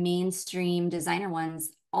of the mainstream designer ones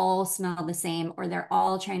all smell the same, or they're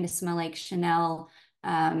all trying to smell like Chanel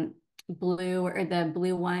blue or the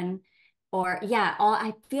blue one. Or yeah, all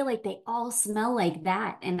I feel like they all smell like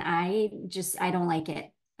that. And I don't like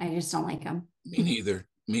it. I just don't like them. Me neither.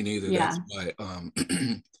 Me neither. That's Yeah.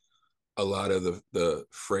 why a lot of the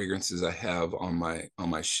fragrances I have on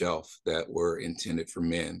my shelf that were intended for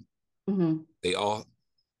men, Hmm. they all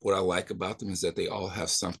what I like about them is that they all have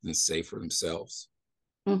something to say for themselves.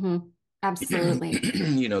 Hmm. Absolutely.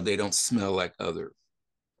 They don't smell like other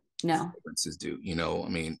No. fragrances do. I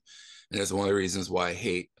mean, and that's one of the reasons why I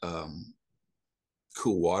hate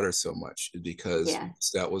cool water so much, because Yeah.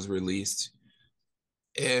 that was released,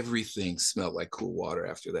 everything smelled like cool water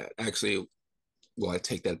after that. Actually, well, I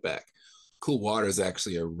take that back. Cool water is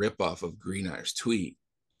actually a ripoff of Green Irish Tweed.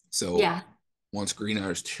 So Yeah. once Green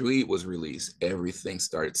Irish Tweed was released, everything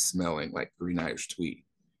started smelling like Green Irish Tweed.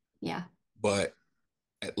 Yeah. But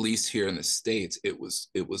at least here in the States, it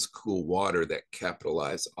was cool water that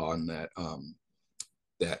capitalized on that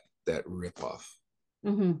ripoff.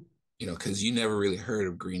 Hmm. Because you never really heard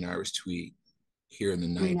of Green Irish Tweed here in the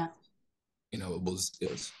 90s. No. It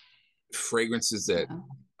was fragrances that No.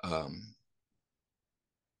 um,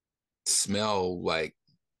 smell like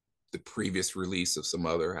the previous release of some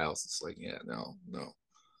other house. It's like, yeah, no, no.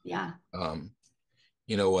 Yeah. Um,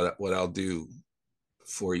 what I'll do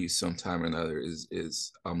for you sometime or another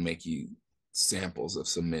is I'll make you samples of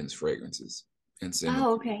some men's fragrances and send them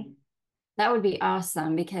Oh, to you. okay. That would be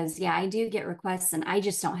awesome because yeah, I do get requests and I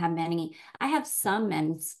just don't have many. I have some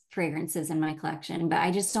men's fragrances in my collection, but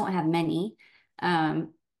I just don't have many.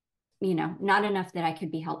 Um, not enough that I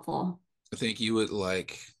could be helpful. I think you would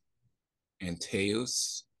like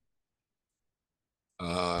Antaeus.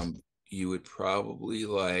 You would probably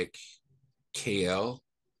like KL,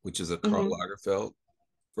 which is a Karl Hmm. Lagerfeld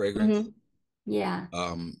fragrance. Hmm. Yeah.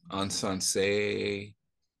 Ansansei.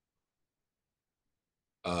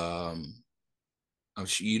 Um, I'm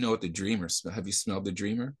sure you know what the dreamer smell. Have you smelled the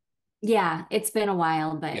dreamer? Yeah. It's been a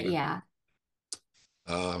while, but Yeah. yeah.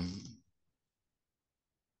 Um,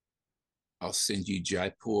 I'll send you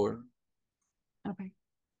Jaipur. Okay.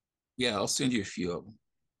 Yeah, I'll send you a few of them.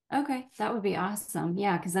 Okay. That would be awesome.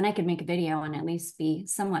 Yeah. Cause then I could make a video and at least be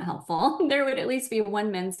somewhat helpful. There would at least be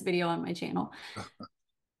one men's video on my channel.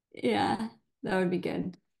 Yeah. That would be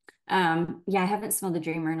good. Yeah, I haven't smelled the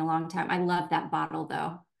Dreamer in a long time. I love that bottle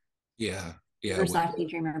though. Yeah, The yeah, with Versace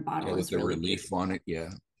Dreamer yeah bottle with is the really relief on beautiful. it. Yeah.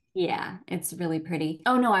 Yeah, it's really pretty.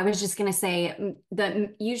 Oh no, I was just gonna say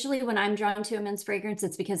that usually when I'm drawn to a men's fragrance,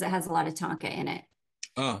 it's because it has a lot of tonka in it.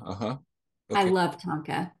 Uh-huh. I Okay. love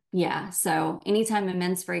tonka. Yeah, so anytime a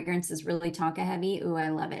men's fragrance is really tonka heavy, ooh, I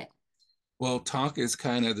love it. Well, Tonka is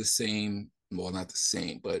kind of the same. Well, not the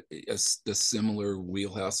same, but it's the similar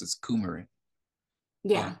wheelhouse as coumarin. Uh,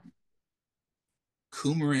 Yeah.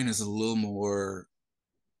 coumarin is a little more,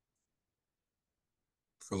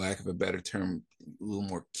 for lack of a better term, a little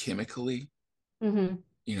more chemically. Hmm.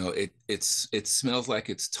 It smells like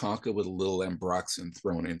it's Tonka with a little ambroxan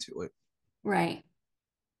thrown into it. Right.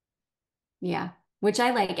 Yeah. Which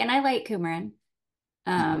I like, and I like coumarin.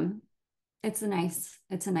 Um, it's a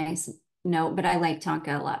nice note, but I like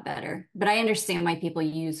tonka a lot better. But I understand why people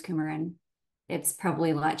use coumarin. It's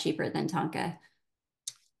probably a lot cheaper than tonka.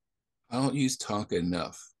 I don't use Tonka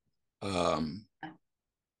enough. Um,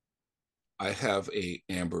 I have a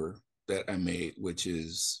amber that I made, which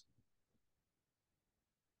is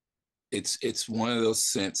it's one of those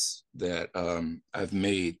scents that I've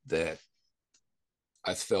made that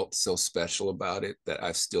I felt so special about it that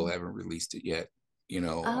I still haven't released it yet. You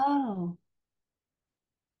know, Oh,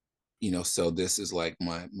 so this is like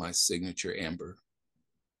my signature amber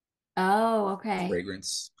oh, okay.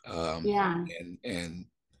 fragrance. Yeah, And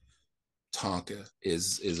Tonka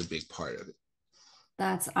is a big part of it.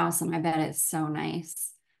 that's awesome. I bet it's so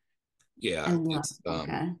nice. I Yeah, love it's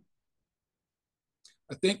tonka.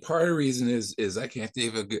 I think part of the reason is I can't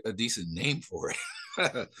think of a decent name for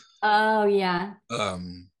it. Oh, yeah.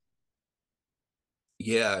 um,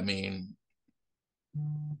 yeah, I mean,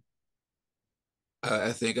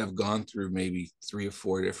 I think I've gone through maybe 3 or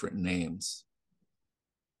 4 different names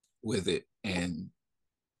with it, and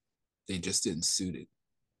they just didn't suit it.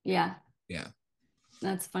 Yeah, Yeah,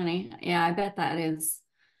 that's funny. Yeah, I bet that is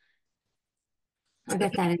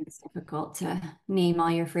difficult to name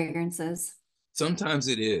all your fragrances. sometimes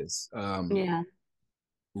it is. Yeah.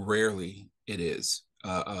 Rarely it is,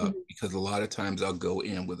 Hmm. because a lot of times I'll go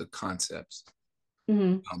in with a concept.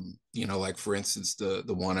 Hmm. Like for instance, the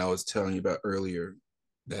one I was telling you about earlier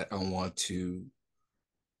that I want to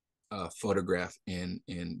photograph in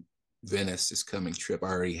Venice this coming trip. I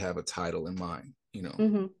already have a title in mind.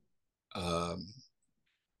 Hmm. Um,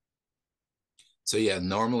 so yeah,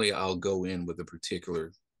 normally I'll go in with a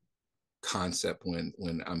particular concept when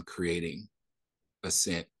I'm creating a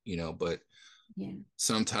scent, but Yeah.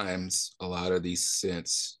 sometimes a lot of these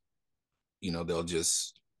scents, they'll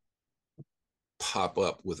just pop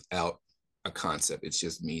up without a concept. It's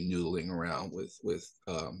just me noodling around with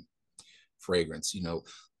fragrance.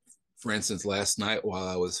 For instance, last night while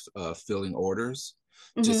I was filling orders,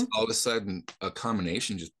 just Hmm. all of a sudden a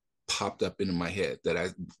combination just popped up into my head that I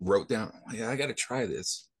wrote down. Oh, yeah, I got to try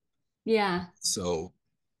this. Yeah, So,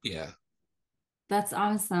 yeah, that's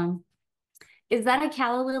awesome. Is that a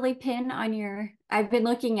calla lily pin on your? I've been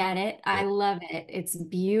looking at it. yeah, I love it. It's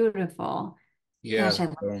beautiful. yeah. Gosh, I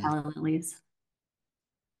love calla lilies.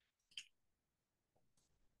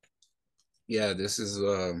 Yeah. This is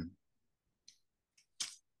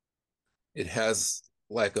it has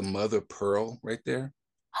like a mother pearl right there.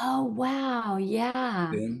 Oh, wow.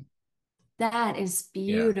 Yeah. Then, That is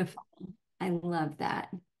yeah, beautiful. I love that.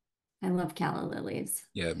 I love calla lilies.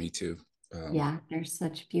 yeah, me too. Um, Yeah, they're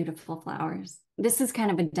such beautiful flowers. This is kind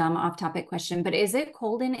of a dumb off-topic question, but is it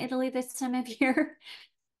cold in Italy this time of year?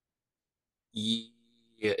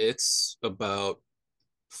 yeah, it's about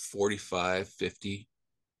 45, 50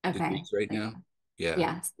 Okay. degrees right So, now. Yeah.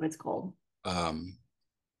 yeah, so it's cold. Um,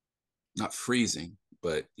 not freezing,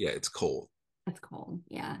 but yeah, it's cold. It's cold.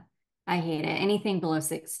 Yeah. I hate it. Anything below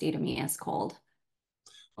 60 to me is cold.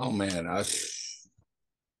 Oh man, I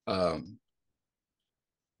um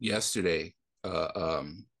yesterday,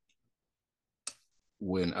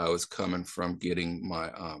 when I was coming from getting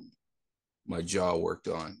my jaw worked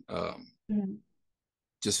on, Mhm.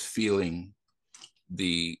 just feeling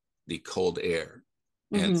the the cold air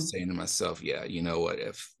and Hmm. saying to myself, yeah, you know what,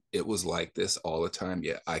 if it was like this all the time,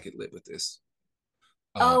 yeah, I could live with this.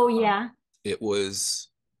 um Oh, yeah. it was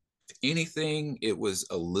anything, it was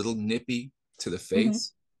a little nippy to the Hmm.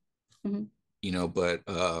 face, Hmm. but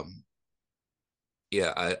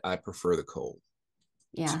yeah, I prefer the cold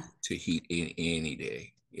Yeah. to heat in any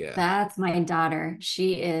day. Yeah. That's my daughter.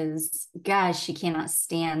 She is, gosh, she cannot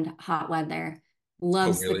stand hot weather. Oh,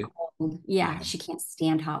 Loves the really? cold. Yeah, Yeah. she can't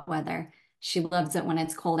stand hot weather. She loves it when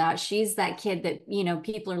it's cold out. She's that kid that,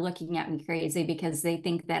 people are looking at me crazy because they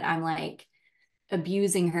think that I'm like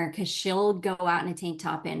abusing her because she'll go out in a tank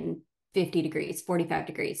top in 50 degrees, 45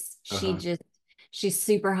 degrees. Uh-huh. She's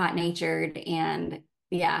super hot natured and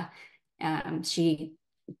yeah, she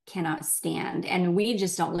cannot stand. And we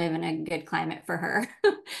just don't live in a good climate for her.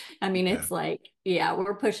 I mean, Yeah. it's like, yeah,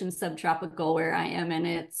 we're pushing subtropical where I am and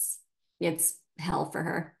it's hell for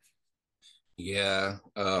her. Yeah.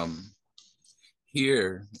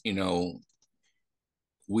 Here,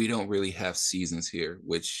 we don't really have seasons here,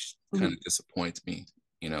 which kind Mhm. of disappoints me.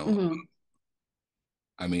 You know, Mhm.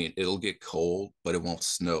 I mean, it'll get cold, but it won't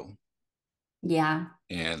snow. Yeah.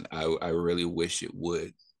 And I really wish it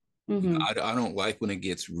would. Hmm. I don't like when it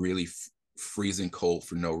gets really freezing cold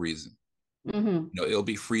for no reason. Hmm. It'll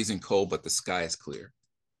be freezing cold, but the sky is clear.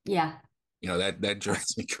 Yeah. That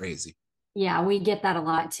drives me crazy. Yeah, we get that a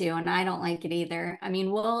lot too, and I don't like it either. I mean,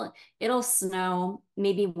 it'll snow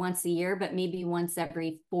maybe once a year, but maybe once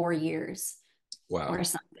every 4 years or Wow.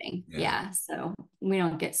 something. Yeah. Yeah, so we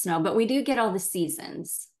don't get snow, but we do get all the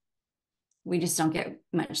seasons. We just don't get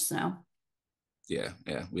much snow. Yeah.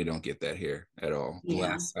 Yeah. We don't get that here at all. The Yeah.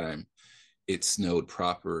 last time it snowed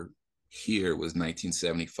proper here was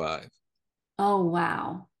 1975. Oh,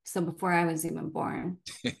 wow. So before I was even born.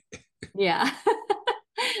 Yeah.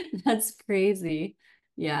 That's crazy.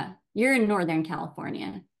 Yeah. You're in Northern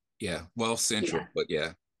California. Yeah. Well, Yeah. central, but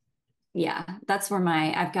yeah. Yeah. That's where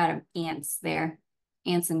I've got aunts there,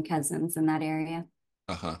 aunts and cousins in that area.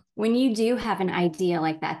 Uh-huh. When you do have an idea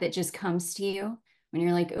like that that just comes to you, when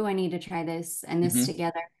you're like, oh, I need to try this and this Hmm.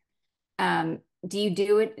 together, do you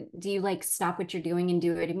do it? Do you like stop what you're doing and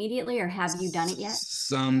do it immediately, or have you done it yet?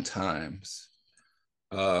 Sometimes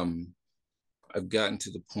um I've gotten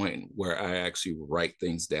to the point where I actually write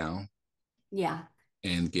things down Yeah.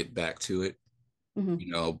 and get back to it, Hmm.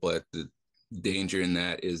 but the danger in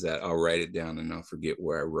that is that I'll write it down and I'll forget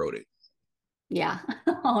where I wrote it, Yeah.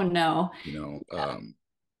 Oh no. you know. Yeah.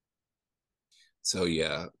 So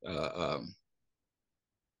yeah,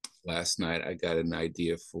 last night I got an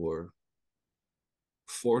idea for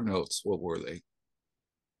 4 notes. What were they?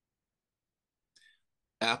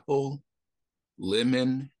 Apple,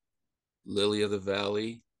 lemon, lily of the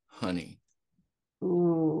valley, honey.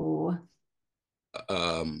 Ooh.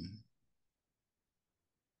 Um,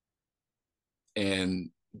 and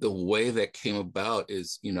the way that came about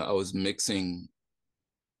is, I was mixing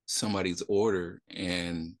somebody's order,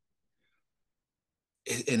 and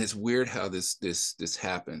it's weird how this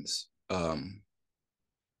happens,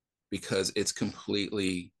 because it's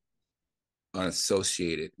completely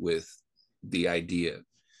unassociated with the idea.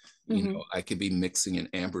 Hmm. I could be mixing an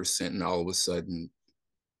amber scent, and all of a sudden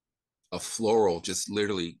a floral just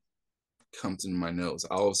literally comes in my nose.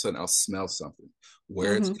 All of a sudden I'll smell something.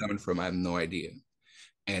 Where it's Hmm. coming from, I have no idea.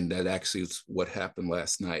 And that actually is what happened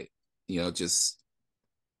last night. Just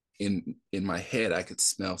in my head, I could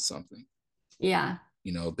smell something, Yeah.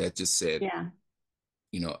 that just said, Yeah.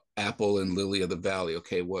 apple and lily of the valley.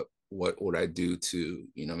 Okay, what would I do to,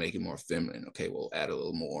 make it more feminine? Okay, we'll add a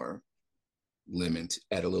little more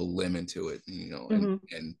add a little lemon to it, Hmm.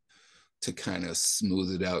 and to kind of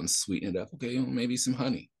smooth it out and sweeten it up. Okay, maybe some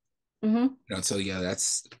honey. Hmm. So yeah,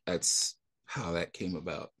 that's how that came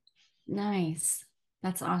about. Nice.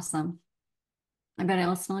 That's awesome. I bet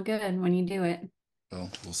it'll smell good when you do it. Well,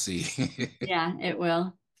 we'll see. Yeah, it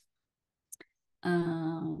will.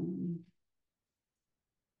 Um,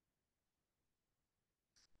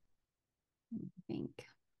 I think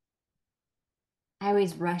I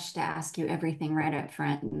always rush to ask you everything right up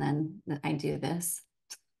front, and then I do this.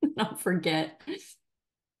 I'll forget.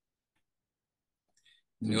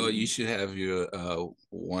 You Mm. should have your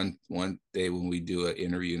one day when we do an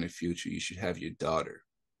interview in the future, you should have your daughter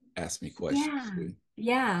ask me questions Yeah. too.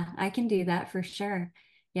 Yeah, I can do that for sure.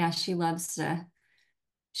 Yeah, she loves to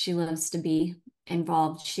be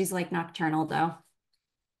involved. She's like nocturnal though.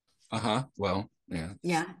 Uh-huh. Well, yeah,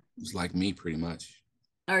 Yeah. it's like me pretty much.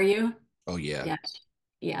 Are you? Oh yeah. Yeah.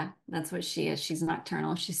 Yeah, that's what she is. She's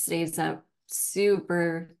nocturnal. She stays up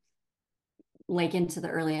super like into the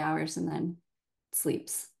early hours and then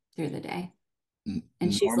sleeps through the day.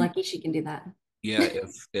 And she's Norm lucky she can do that. Yeah,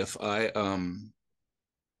 if I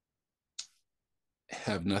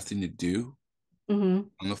have nothing to do Hmm.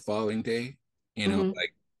 on the following day, Hmm.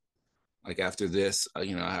 like Like after this, I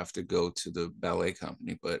have to go to the ballet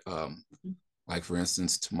company. But like for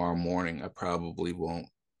instance, tomorrow morning, I probably won't.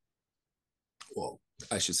 Well,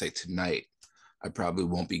 I should say tonight. I probably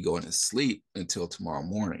won't be going to sleep until tomorrow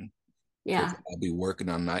morning because Yeah. I'll be working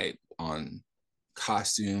all night on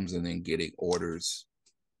costumes and then getting orders,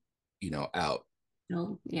 out.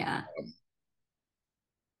 Oh, yeah. Um,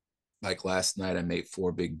 like last night, I made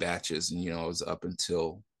 4 big batches, and I was up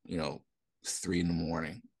until 3 in the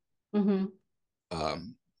morning, Mm-hmm.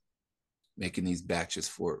 um, making these batches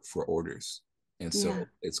for orders, and Yeah. so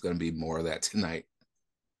it's going to be more of that tonight.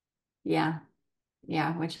 Yeah.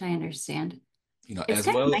 Yeah. Which I understand. It's As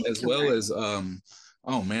kind of well nice as to well work. as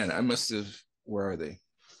oh man, I must have. Where are they?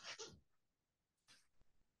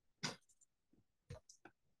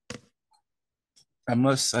 I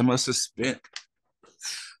must have spent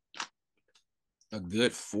a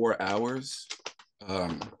good 4 hours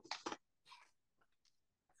um,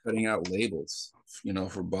 cutting out labels,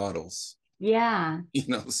 for bottles. Yeah.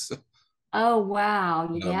 So, Oh, wow.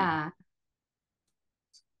 um, Yeah.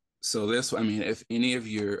 so this, I mean, if any of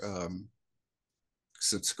your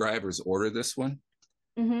subscribers order this one,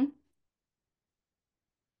 Mm-hmm.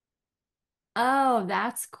 Oh,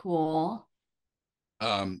 that's cool.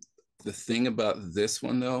 um, the thing about this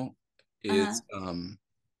one though Uh-huh.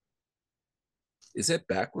 is that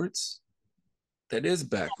backwards? That is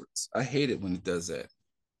backwards. I hate it when it does that.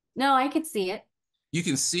 No, I could see it. You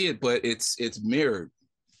can see it, but it's mirrored.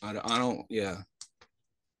 I don't. Yeah,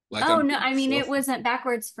 like Oh, I'm no, getting I mean, it selfie. wasn't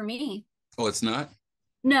backwards for me. Oh, it's not.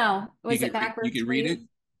 No, You was can it you backwards can for read it. you?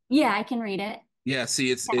 Yeah, I can read it. Yeah, see,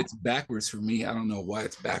 it's Yeah. it's backwards for me. I don't know why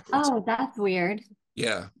it's backwards. Oh, that's weird.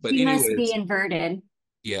 Yeah, but He must be anyways, inverted.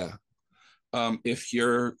 yeah. If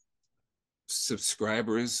your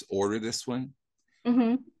subscribers order this one,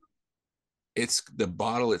 Mm-hmm. it's the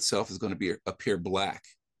bottle itself is going to be appear black.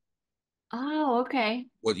 Oh, okay.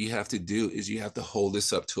 What you have to do is you have to hold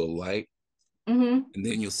this up to a light, Mm-hmm. and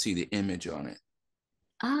then you'll see the image on it.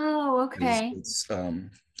 Oh, It's, okay. it's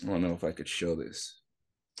I don't know if I could show this.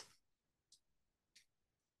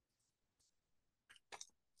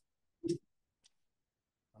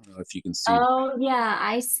 I don't know if you can see. Oh, yeah,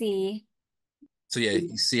 I see. So yeah,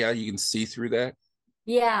 you see how you can see through that?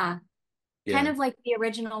 Yeah, kind Yeah, of like the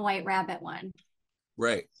original White Rabbit one.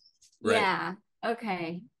 right, right. Yeah.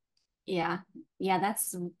 Okay. Yeah. Yeah,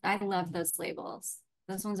 I love those labels.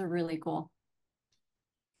 Those ones are really cool.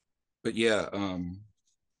 But yeah,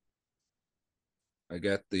 I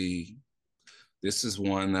got this is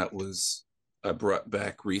one that was I brought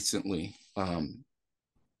back recently.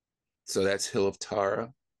 So that's Hill of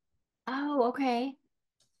Tara. Oh, okay.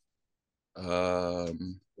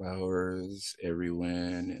 Flowers, Every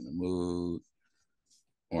Wind, In the Mood,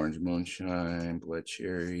 Orange Moonshine, Blood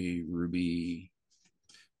Cherry, Ruby.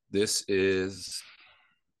 This is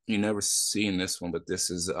you never seen this one, but this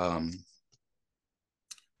is La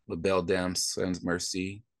Belle Dame Sans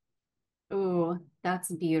Merci. Ooh,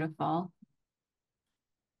 that's beautiful.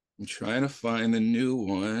 I'm trying to find the new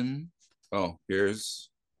one. Oh, here's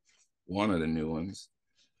one of the new ones.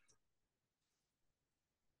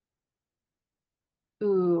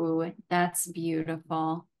 Ooh, that's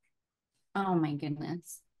beautiful. Oh my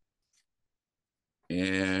goodness.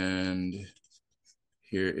 And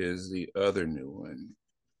here is the other new one.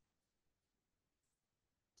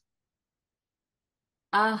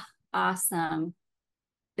 Ah, awesome.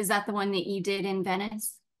 Is that the one that you did in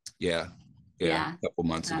Venice? Yeah, yeah, Yeah, a couple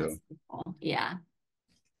months ago. that's cool. Yeah,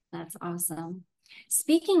 that's awesome.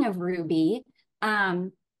 Speaking of Ruby,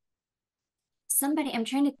 um, I'm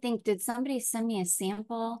trying to think, did somebody send me a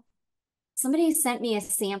sample? Somebody sent me a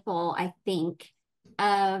sample, I think,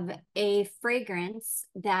 of a fragrance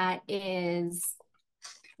that is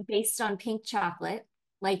based on pink chocolate,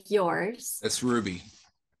 like yours. That's Ruby.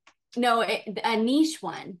 No, a niche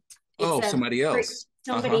one. It's Oh, somebody else.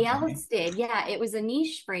 Uh-huh. somebody else did. Yeah, it was a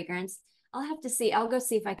niche fragrance. I'll have to see. I'll go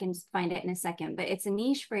see if I can find it in a second. But it's a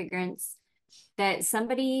niche fragrance that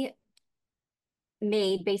somebody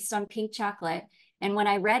made based on pink chocolate. And when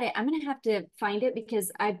I read it, I'm gonna have to find it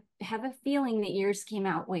because I have a feeling that yours came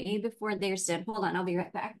out way before theirs did. Hold on, I'll be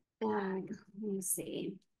right back. Let me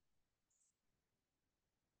see.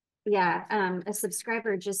 Yeah, a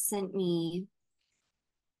subscriber just sent me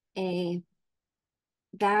a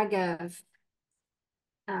bag of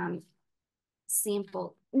um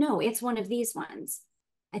sample. No, it's one of these ones.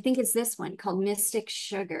 I think it's this one called Mystic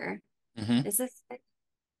Sugar. Hmm. Is this it?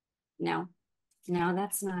 No, no,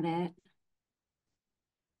 that's not it.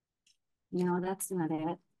 No, that's not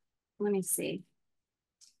it. Let me see.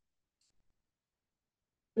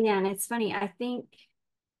 Yeah, and it's funny. I think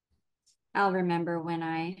I'll remember when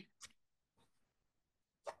I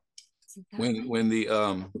Is it that when one?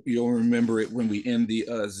 the you'll remember it when we end the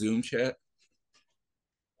Zoom chat.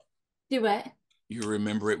 Do it. You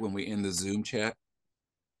remember it when we end the Zoom chat.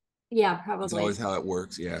 Yeah, It's always probably. how it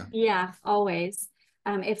works. Yeah. Yeah, always.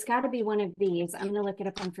 It's got to be one of these. I'm gonna look it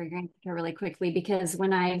up on Fragrantica really quickly because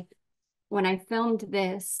when I filmed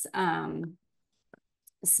this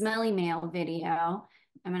smelly mail video,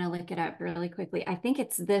 I'm gonna look it up really quickly. I think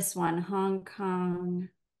it's this one, Hong Kong,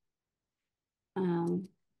 um,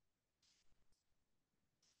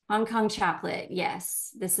 Hong Kong chocolate.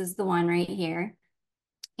 Yes, this is the one right here.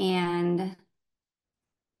 And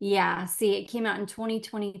yeah, see, it came out in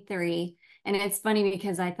 2023. And it's funny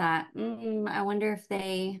because I thought, I wonder if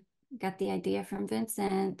they got the idea from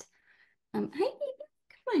Vincent. Hey, baby,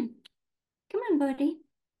 come on. Come on, buddy.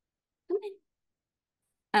 Come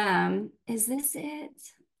on. Is this it?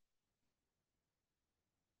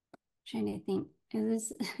 Trying to think. Is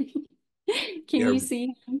this can Yeah. you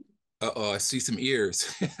see him? I see some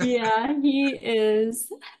ears. Yeah, he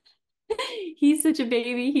is. He's such a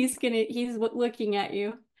baby. He's looking at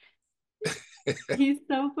you. He's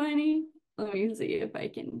so funny. Let me see if I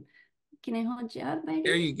can I hold you up, There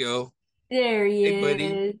buddy? you go. There he Hey, buddy.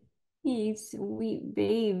 is. He's sweet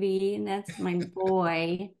baby. And that's my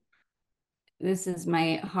boy. This is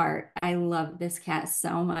my heart. I love this cat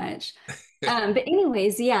so much. But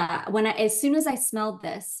anyways, yeah, as soon as I smelled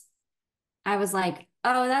this, I was like,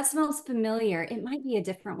 oh, that smells familiar. It might be a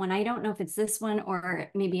different one. I don't know if it's this one or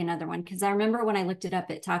maybe another one. Because I remember when I looked it up,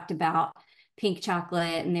 it talked about pink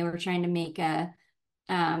chocolate and they were trying to make a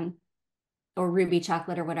um or ruby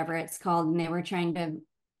chocolate or whatever it's called, and they were trying to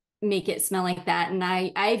make it smell like that. And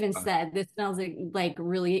I even Uh, said this smells like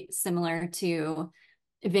really similar to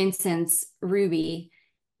Vincent's ruby.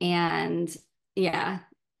 And yeah.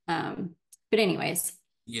 Um, but anyways.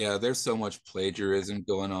 yeah, there's so much plagiarism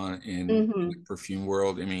going on in the Hmm. perfume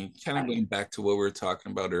world. I mean, kind Oh of yeah. going back to what we were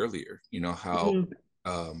talking about earlier, how Hmm.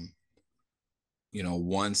 um,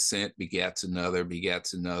 one scent begats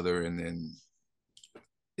another, and then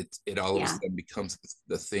it all of a Yeah. sudden becomes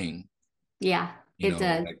the thing. Yeah, it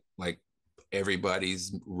does. Like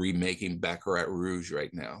everybody's remaking Baccarat Rouge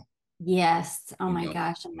right now. Yes. Oh You my know,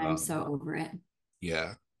 gosh. And I'm um, so over it.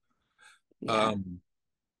 yeah. Yeah. Um,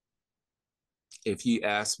 if you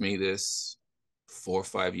asked me this 4 or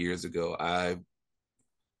 5 years ago, I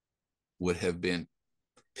would have been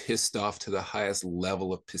pissed off to the highest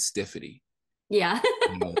level of pistivity, Yeah.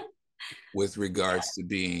 you know, with regards to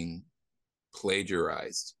being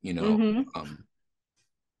plagiarized, Hmm. Um,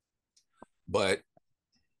 but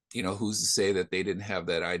who's to say that they didn't have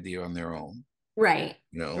that idea on their own, Right.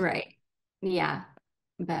 you know? Right. Yeah.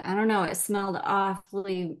 But I don't know. It smelled an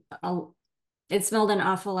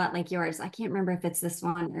awful lot like yours. I can't remember if it's this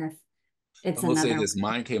one or if it's I'm gonna say another this. one.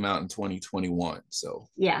 Mine came out in 2021, so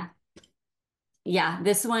Yeah. Yeah.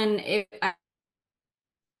 This one, I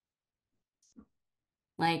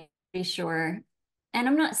like pretty sure. And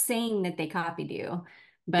I'm not saying that they copied you, yeah,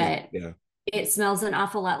 but yeah. it smells an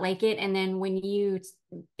awful lot like it. And then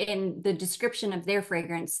in the description of their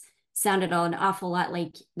fragrance sounded an awful lot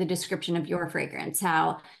like the description of your fragrance.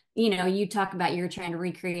 How, you talk about you're trying to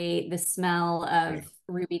recreate the smell Yeah. of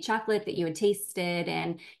ruby chocolate that you had tasted.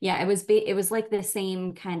 And yeah, it was like the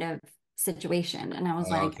same kind of situation. And I was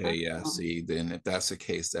like, Okay, yeah. oh, See, then if that's the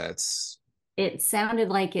case, that's it sounded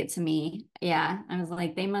like it to me. Yeah. I was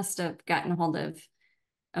like, they must have gotten hold of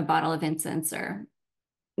a bottle of incense or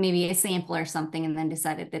maybe a sample or something and then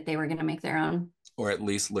decided that they were going to make their own. or at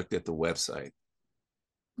least looked at the website,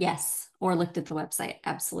 Yes, or looked at the website.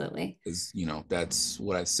 Absolutely. because that's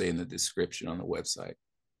what I say in the description on the website.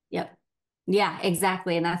 Yep. Yeah,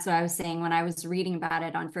 exactly. And that's what I was saying when I was reading about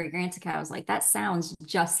it on Fragrantica. I was like, that sounds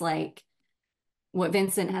just like what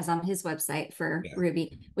Vincent has on his website for Yeah.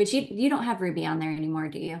 Ruby, which you don't have Ruby on there anymore,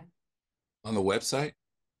 do you? On the website?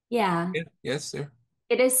 Yeah, Yeah, yes, sir.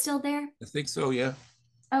 it is still there. I think so, yeah.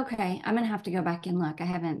 Okay, I'm gonna have to go back and look. I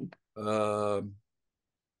haven't. Um,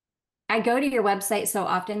 I go to your website so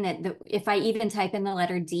often that if I even type in the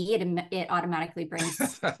letter D, it automatically brings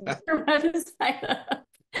your website up.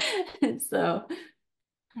 So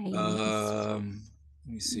I must.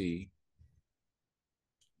 let me see.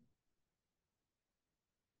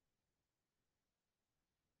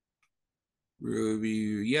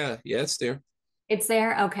 Ruby, yeah, yeah, it's there. It's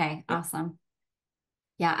there. Okay, Yep. awesome.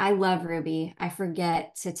 Yeah, I love Ruby. I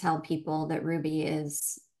forget to tell people that Ruby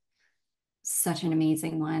is such an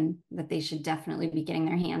amazing one that they should definitely be getting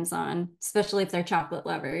their hands on, especially if they're chocolate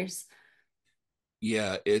lovers.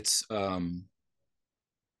 Yeah, it's a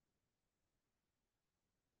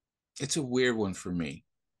weird one for me.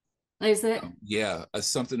 Is it? Yeah,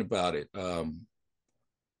 something about it.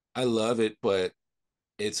 I love it, but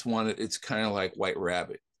it's kind of like White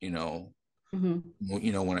Rabbit, Hmm.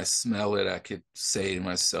 when I smell it, I could say to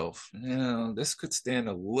myself, this could stand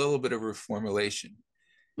a little bit of reformulation,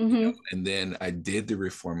 Hmm. and then I did the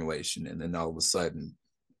reformulation, and then all of a sudden,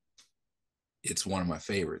 it's one of my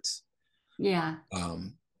favorites. Yeah.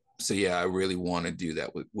 Um, so yeah, I really want to do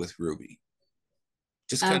that with Ruby.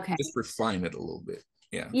 Just kind of Okay. just refine it a little bit.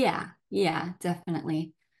 Yeah. Yeah. Yeah,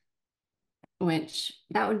 definitely. Which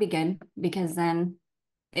that would be good because then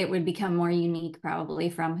it would become more unique probably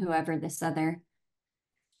from whoever this other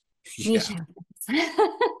Yeah. niche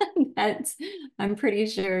is. That's, I'm pretty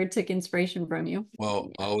sure took inspiration from you.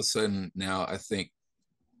 Well, Yeah. all of a sudden now I think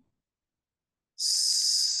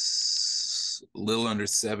a little under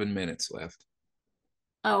 7 minutes left.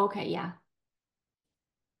 Oh, okay. Yeah.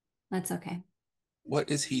 That's okay.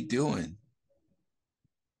 What is he doing?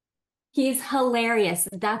 He's hilarious.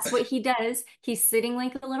 That's what he does. He's sitting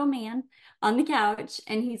like a little man on the couch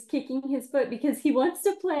and he's kicking his foot because he wants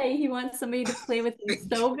to play. He wants somebody to play with him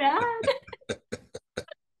so bad.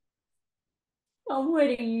 Oh, what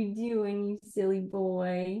are you doing, you silly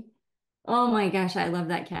boy? Oh my gosh, I love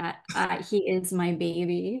that cat. He is my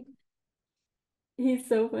baby. He's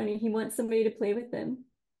so funny. He wants somebody to play with him.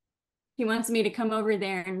 He wants me to come over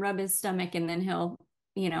there and rub his stomach and then he'll,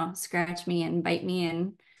 scratch me and bite me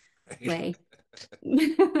and play.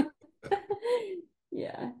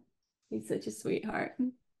 Yeah, he's such a sweetheart.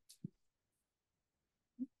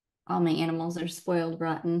 All my animals are spoiled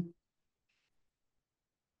rotten.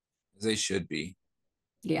 They should be,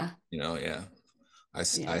 Yeah, yeah. I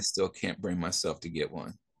yeah, still can't bring myself to get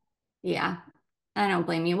one. yeah. I don't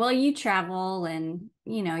blame you. Well, you travel and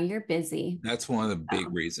you're busy. That's one of the big So,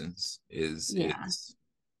 reasons is yeah,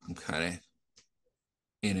 I'm kind of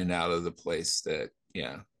in and out of the place that,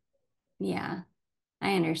 yeah. yeah.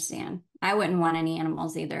 I understand. I wouldn't want any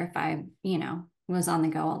animals either if I, was on the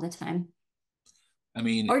go all the time I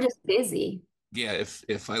mean, or just busy. yeah,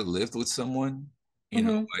 if I lived with someone, Hmm.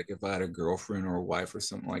 like if I had a girlfriend or a wife or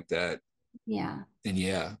something like that, Yeah. then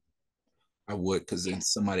yeah, I would, because then Yeah.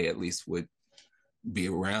 somebody at least would be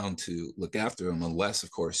around to look after them, unless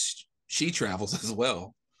of course she travels as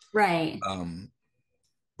well. Right. Um,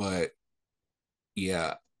 but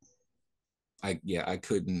yeah, I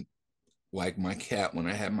couldn't, like my cat. When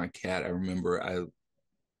I had my cat, I remember I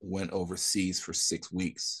went overseas for 6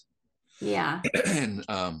 weeks, Yeah. and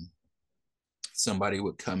somebody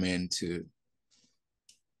would come in to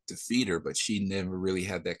feed her, but she never really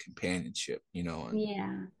had that companionship, And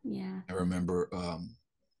Yeah. Yeah. I remember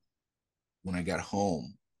when I got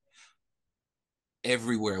home,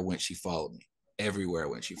 everywhere I went, she followed me. Everywhere I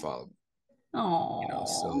went, she followed me. Oh.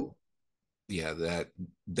 So yeah,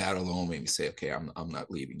 that alone made me say, okay, I'm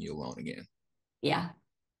not leaving you alone again. Yeah.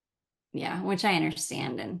 Yeah. Which I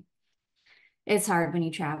understand. And it's hard when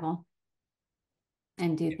you travel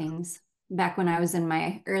and do Yeah, things. Back when I was in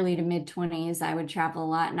my early to mid 20s, I would travel a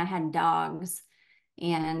lot and I had dogs.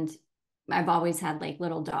 And I've always had like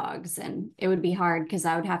little dogs, and it would be hard because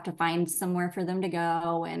I would have to find somewhere for them to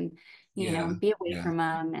go and, yeah, be away yeah, from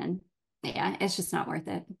them. And yeah, it's just not worth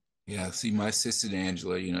it. yeah. See, my sister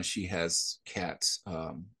Angela, she has cats,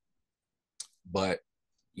 but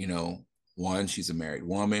you know, one, she's a married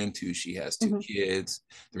woman. Two, she has two Hmm. kids.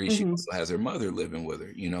 Three, she Hmm. also has her mother living with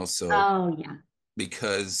her. So Oh, yeah.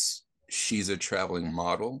 because she's a traveling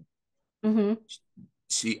model, Hmm.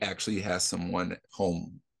 she actually has someone at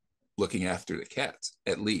home looking after the cats,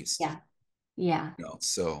 at least. Yeah. Yeah.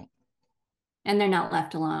 So And they're not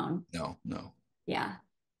left alone. no, no. Yeah.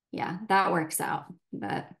 Yeah. That works out.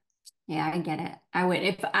 But yeah, I get it. I would,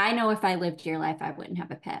 if I know if I lived your life, I wouldn't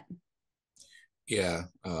have a pet. Yeah,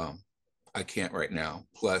 I can't right now.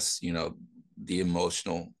 Plus, the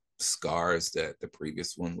emotional scars that the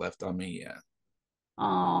previous one left on me. Yeah,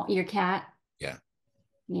 Oh, your cat? yeah.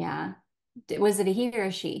 Yeah. Was it a he or a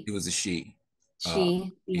It she? was a she.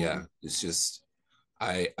 She, yeah. Yeah, it's just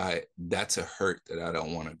I that's a hurt that I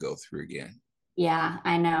don't want to go through again. Yeah,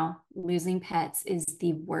 I know. Losing pets is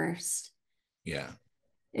the worst. Yeah,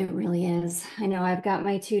 It really is. I know I've got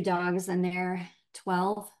my two dogs and they're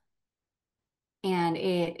 12, and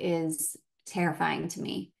it is terrifying to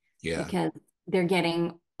me yeah. because they're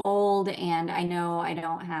getting old and I know I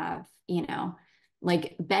don't have,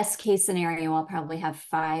 like best case scenario, I'll probably have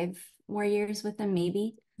 5 more years with them,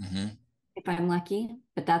 maybe Hmm. if I'm lucky.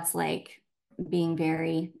 But that's like being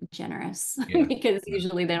very generous Yeah, because yeah,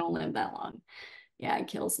 usually they don't live that long. Yeah, it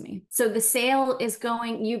kills me. So the sale is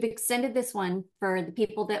going, you've extended this one for the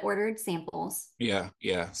people that ordered samples. yeah,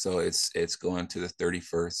 yeah. So it's going to the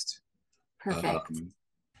 31st. Perfect. Um,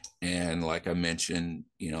 and like I mentioned,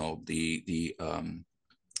 the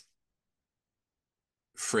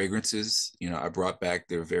fragrances, I brought back.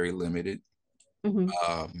 They're very limited. Mm-hmm.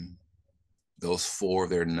 Um, those four,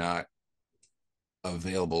 they're not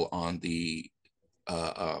available on the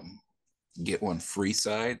get one free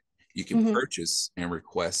side. You can Mm-hmm. purchase and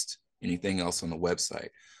request anything else on the website,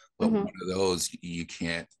 but one Mm-hmm. of those you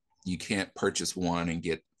can't purchase one and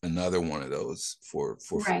get another one of those for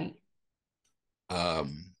free. Right.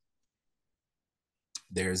 Um,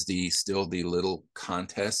 there's the little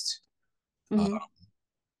contest, uh, Mm-hmm.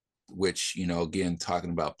 which again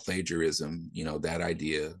talking about plagiarism, that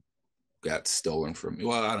idea got stolen from me.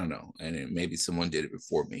 Well, I don't know, and maybe someone did it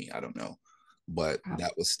before me. I don't know, but Probably.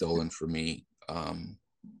 that was stolen from me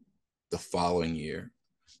the following year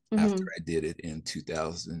after Mm-hmm. I did it in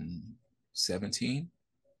 2017,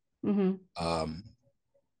 Mm-hmm. um,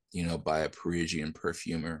 by a Parisian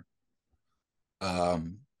perfumer.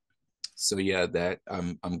 Um, so yeah, that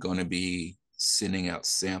I'm going to be sending out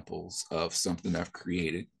samples of something I've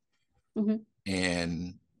created, Mm-hmm.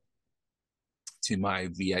 and to my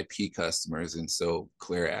VIP customers. And so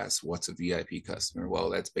Claire asked, "What's a VIP customer?" Well,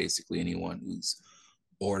 that's basically anyone who's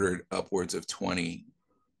ordered upwards of 20,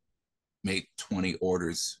 made 20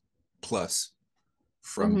 orders plus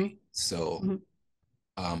from me. Mm-hmm. So Mm-hmm.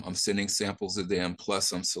 I'm sending samples of them.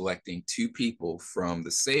 Plus, I'm selecting two people from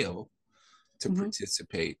the sale to Mm-hmm.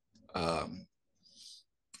 participate. Um,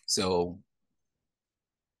 so,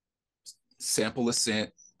 sample is sent.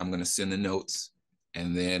 I'm going to send the notes,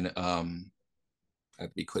 and then I have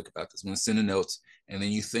to be quick about this. I'm going to send the notes, and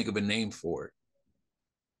then you think of a name for it,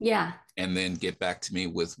 Yeah. and then get back to me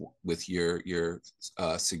with your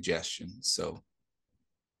suggestions.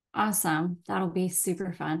 Awesome. That'll be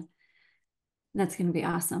super fun. That's going to be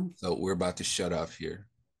awesome. So we're about to shut off here.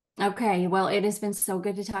 Okay. Well, it has been so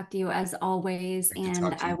good to talk to you as always, Great to and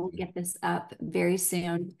talk to I you will too. get this up very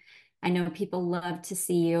soon. I know people love to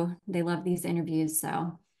see you. They love these interviews,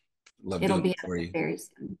 so Love it'll doing be them up for you. very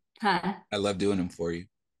soon. Huh? I love doing them for you.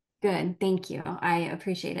 Good. Thank you. I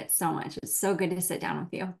appreciate it so much. It's so good to sit down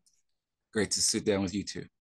with you. Great to sit down with you too.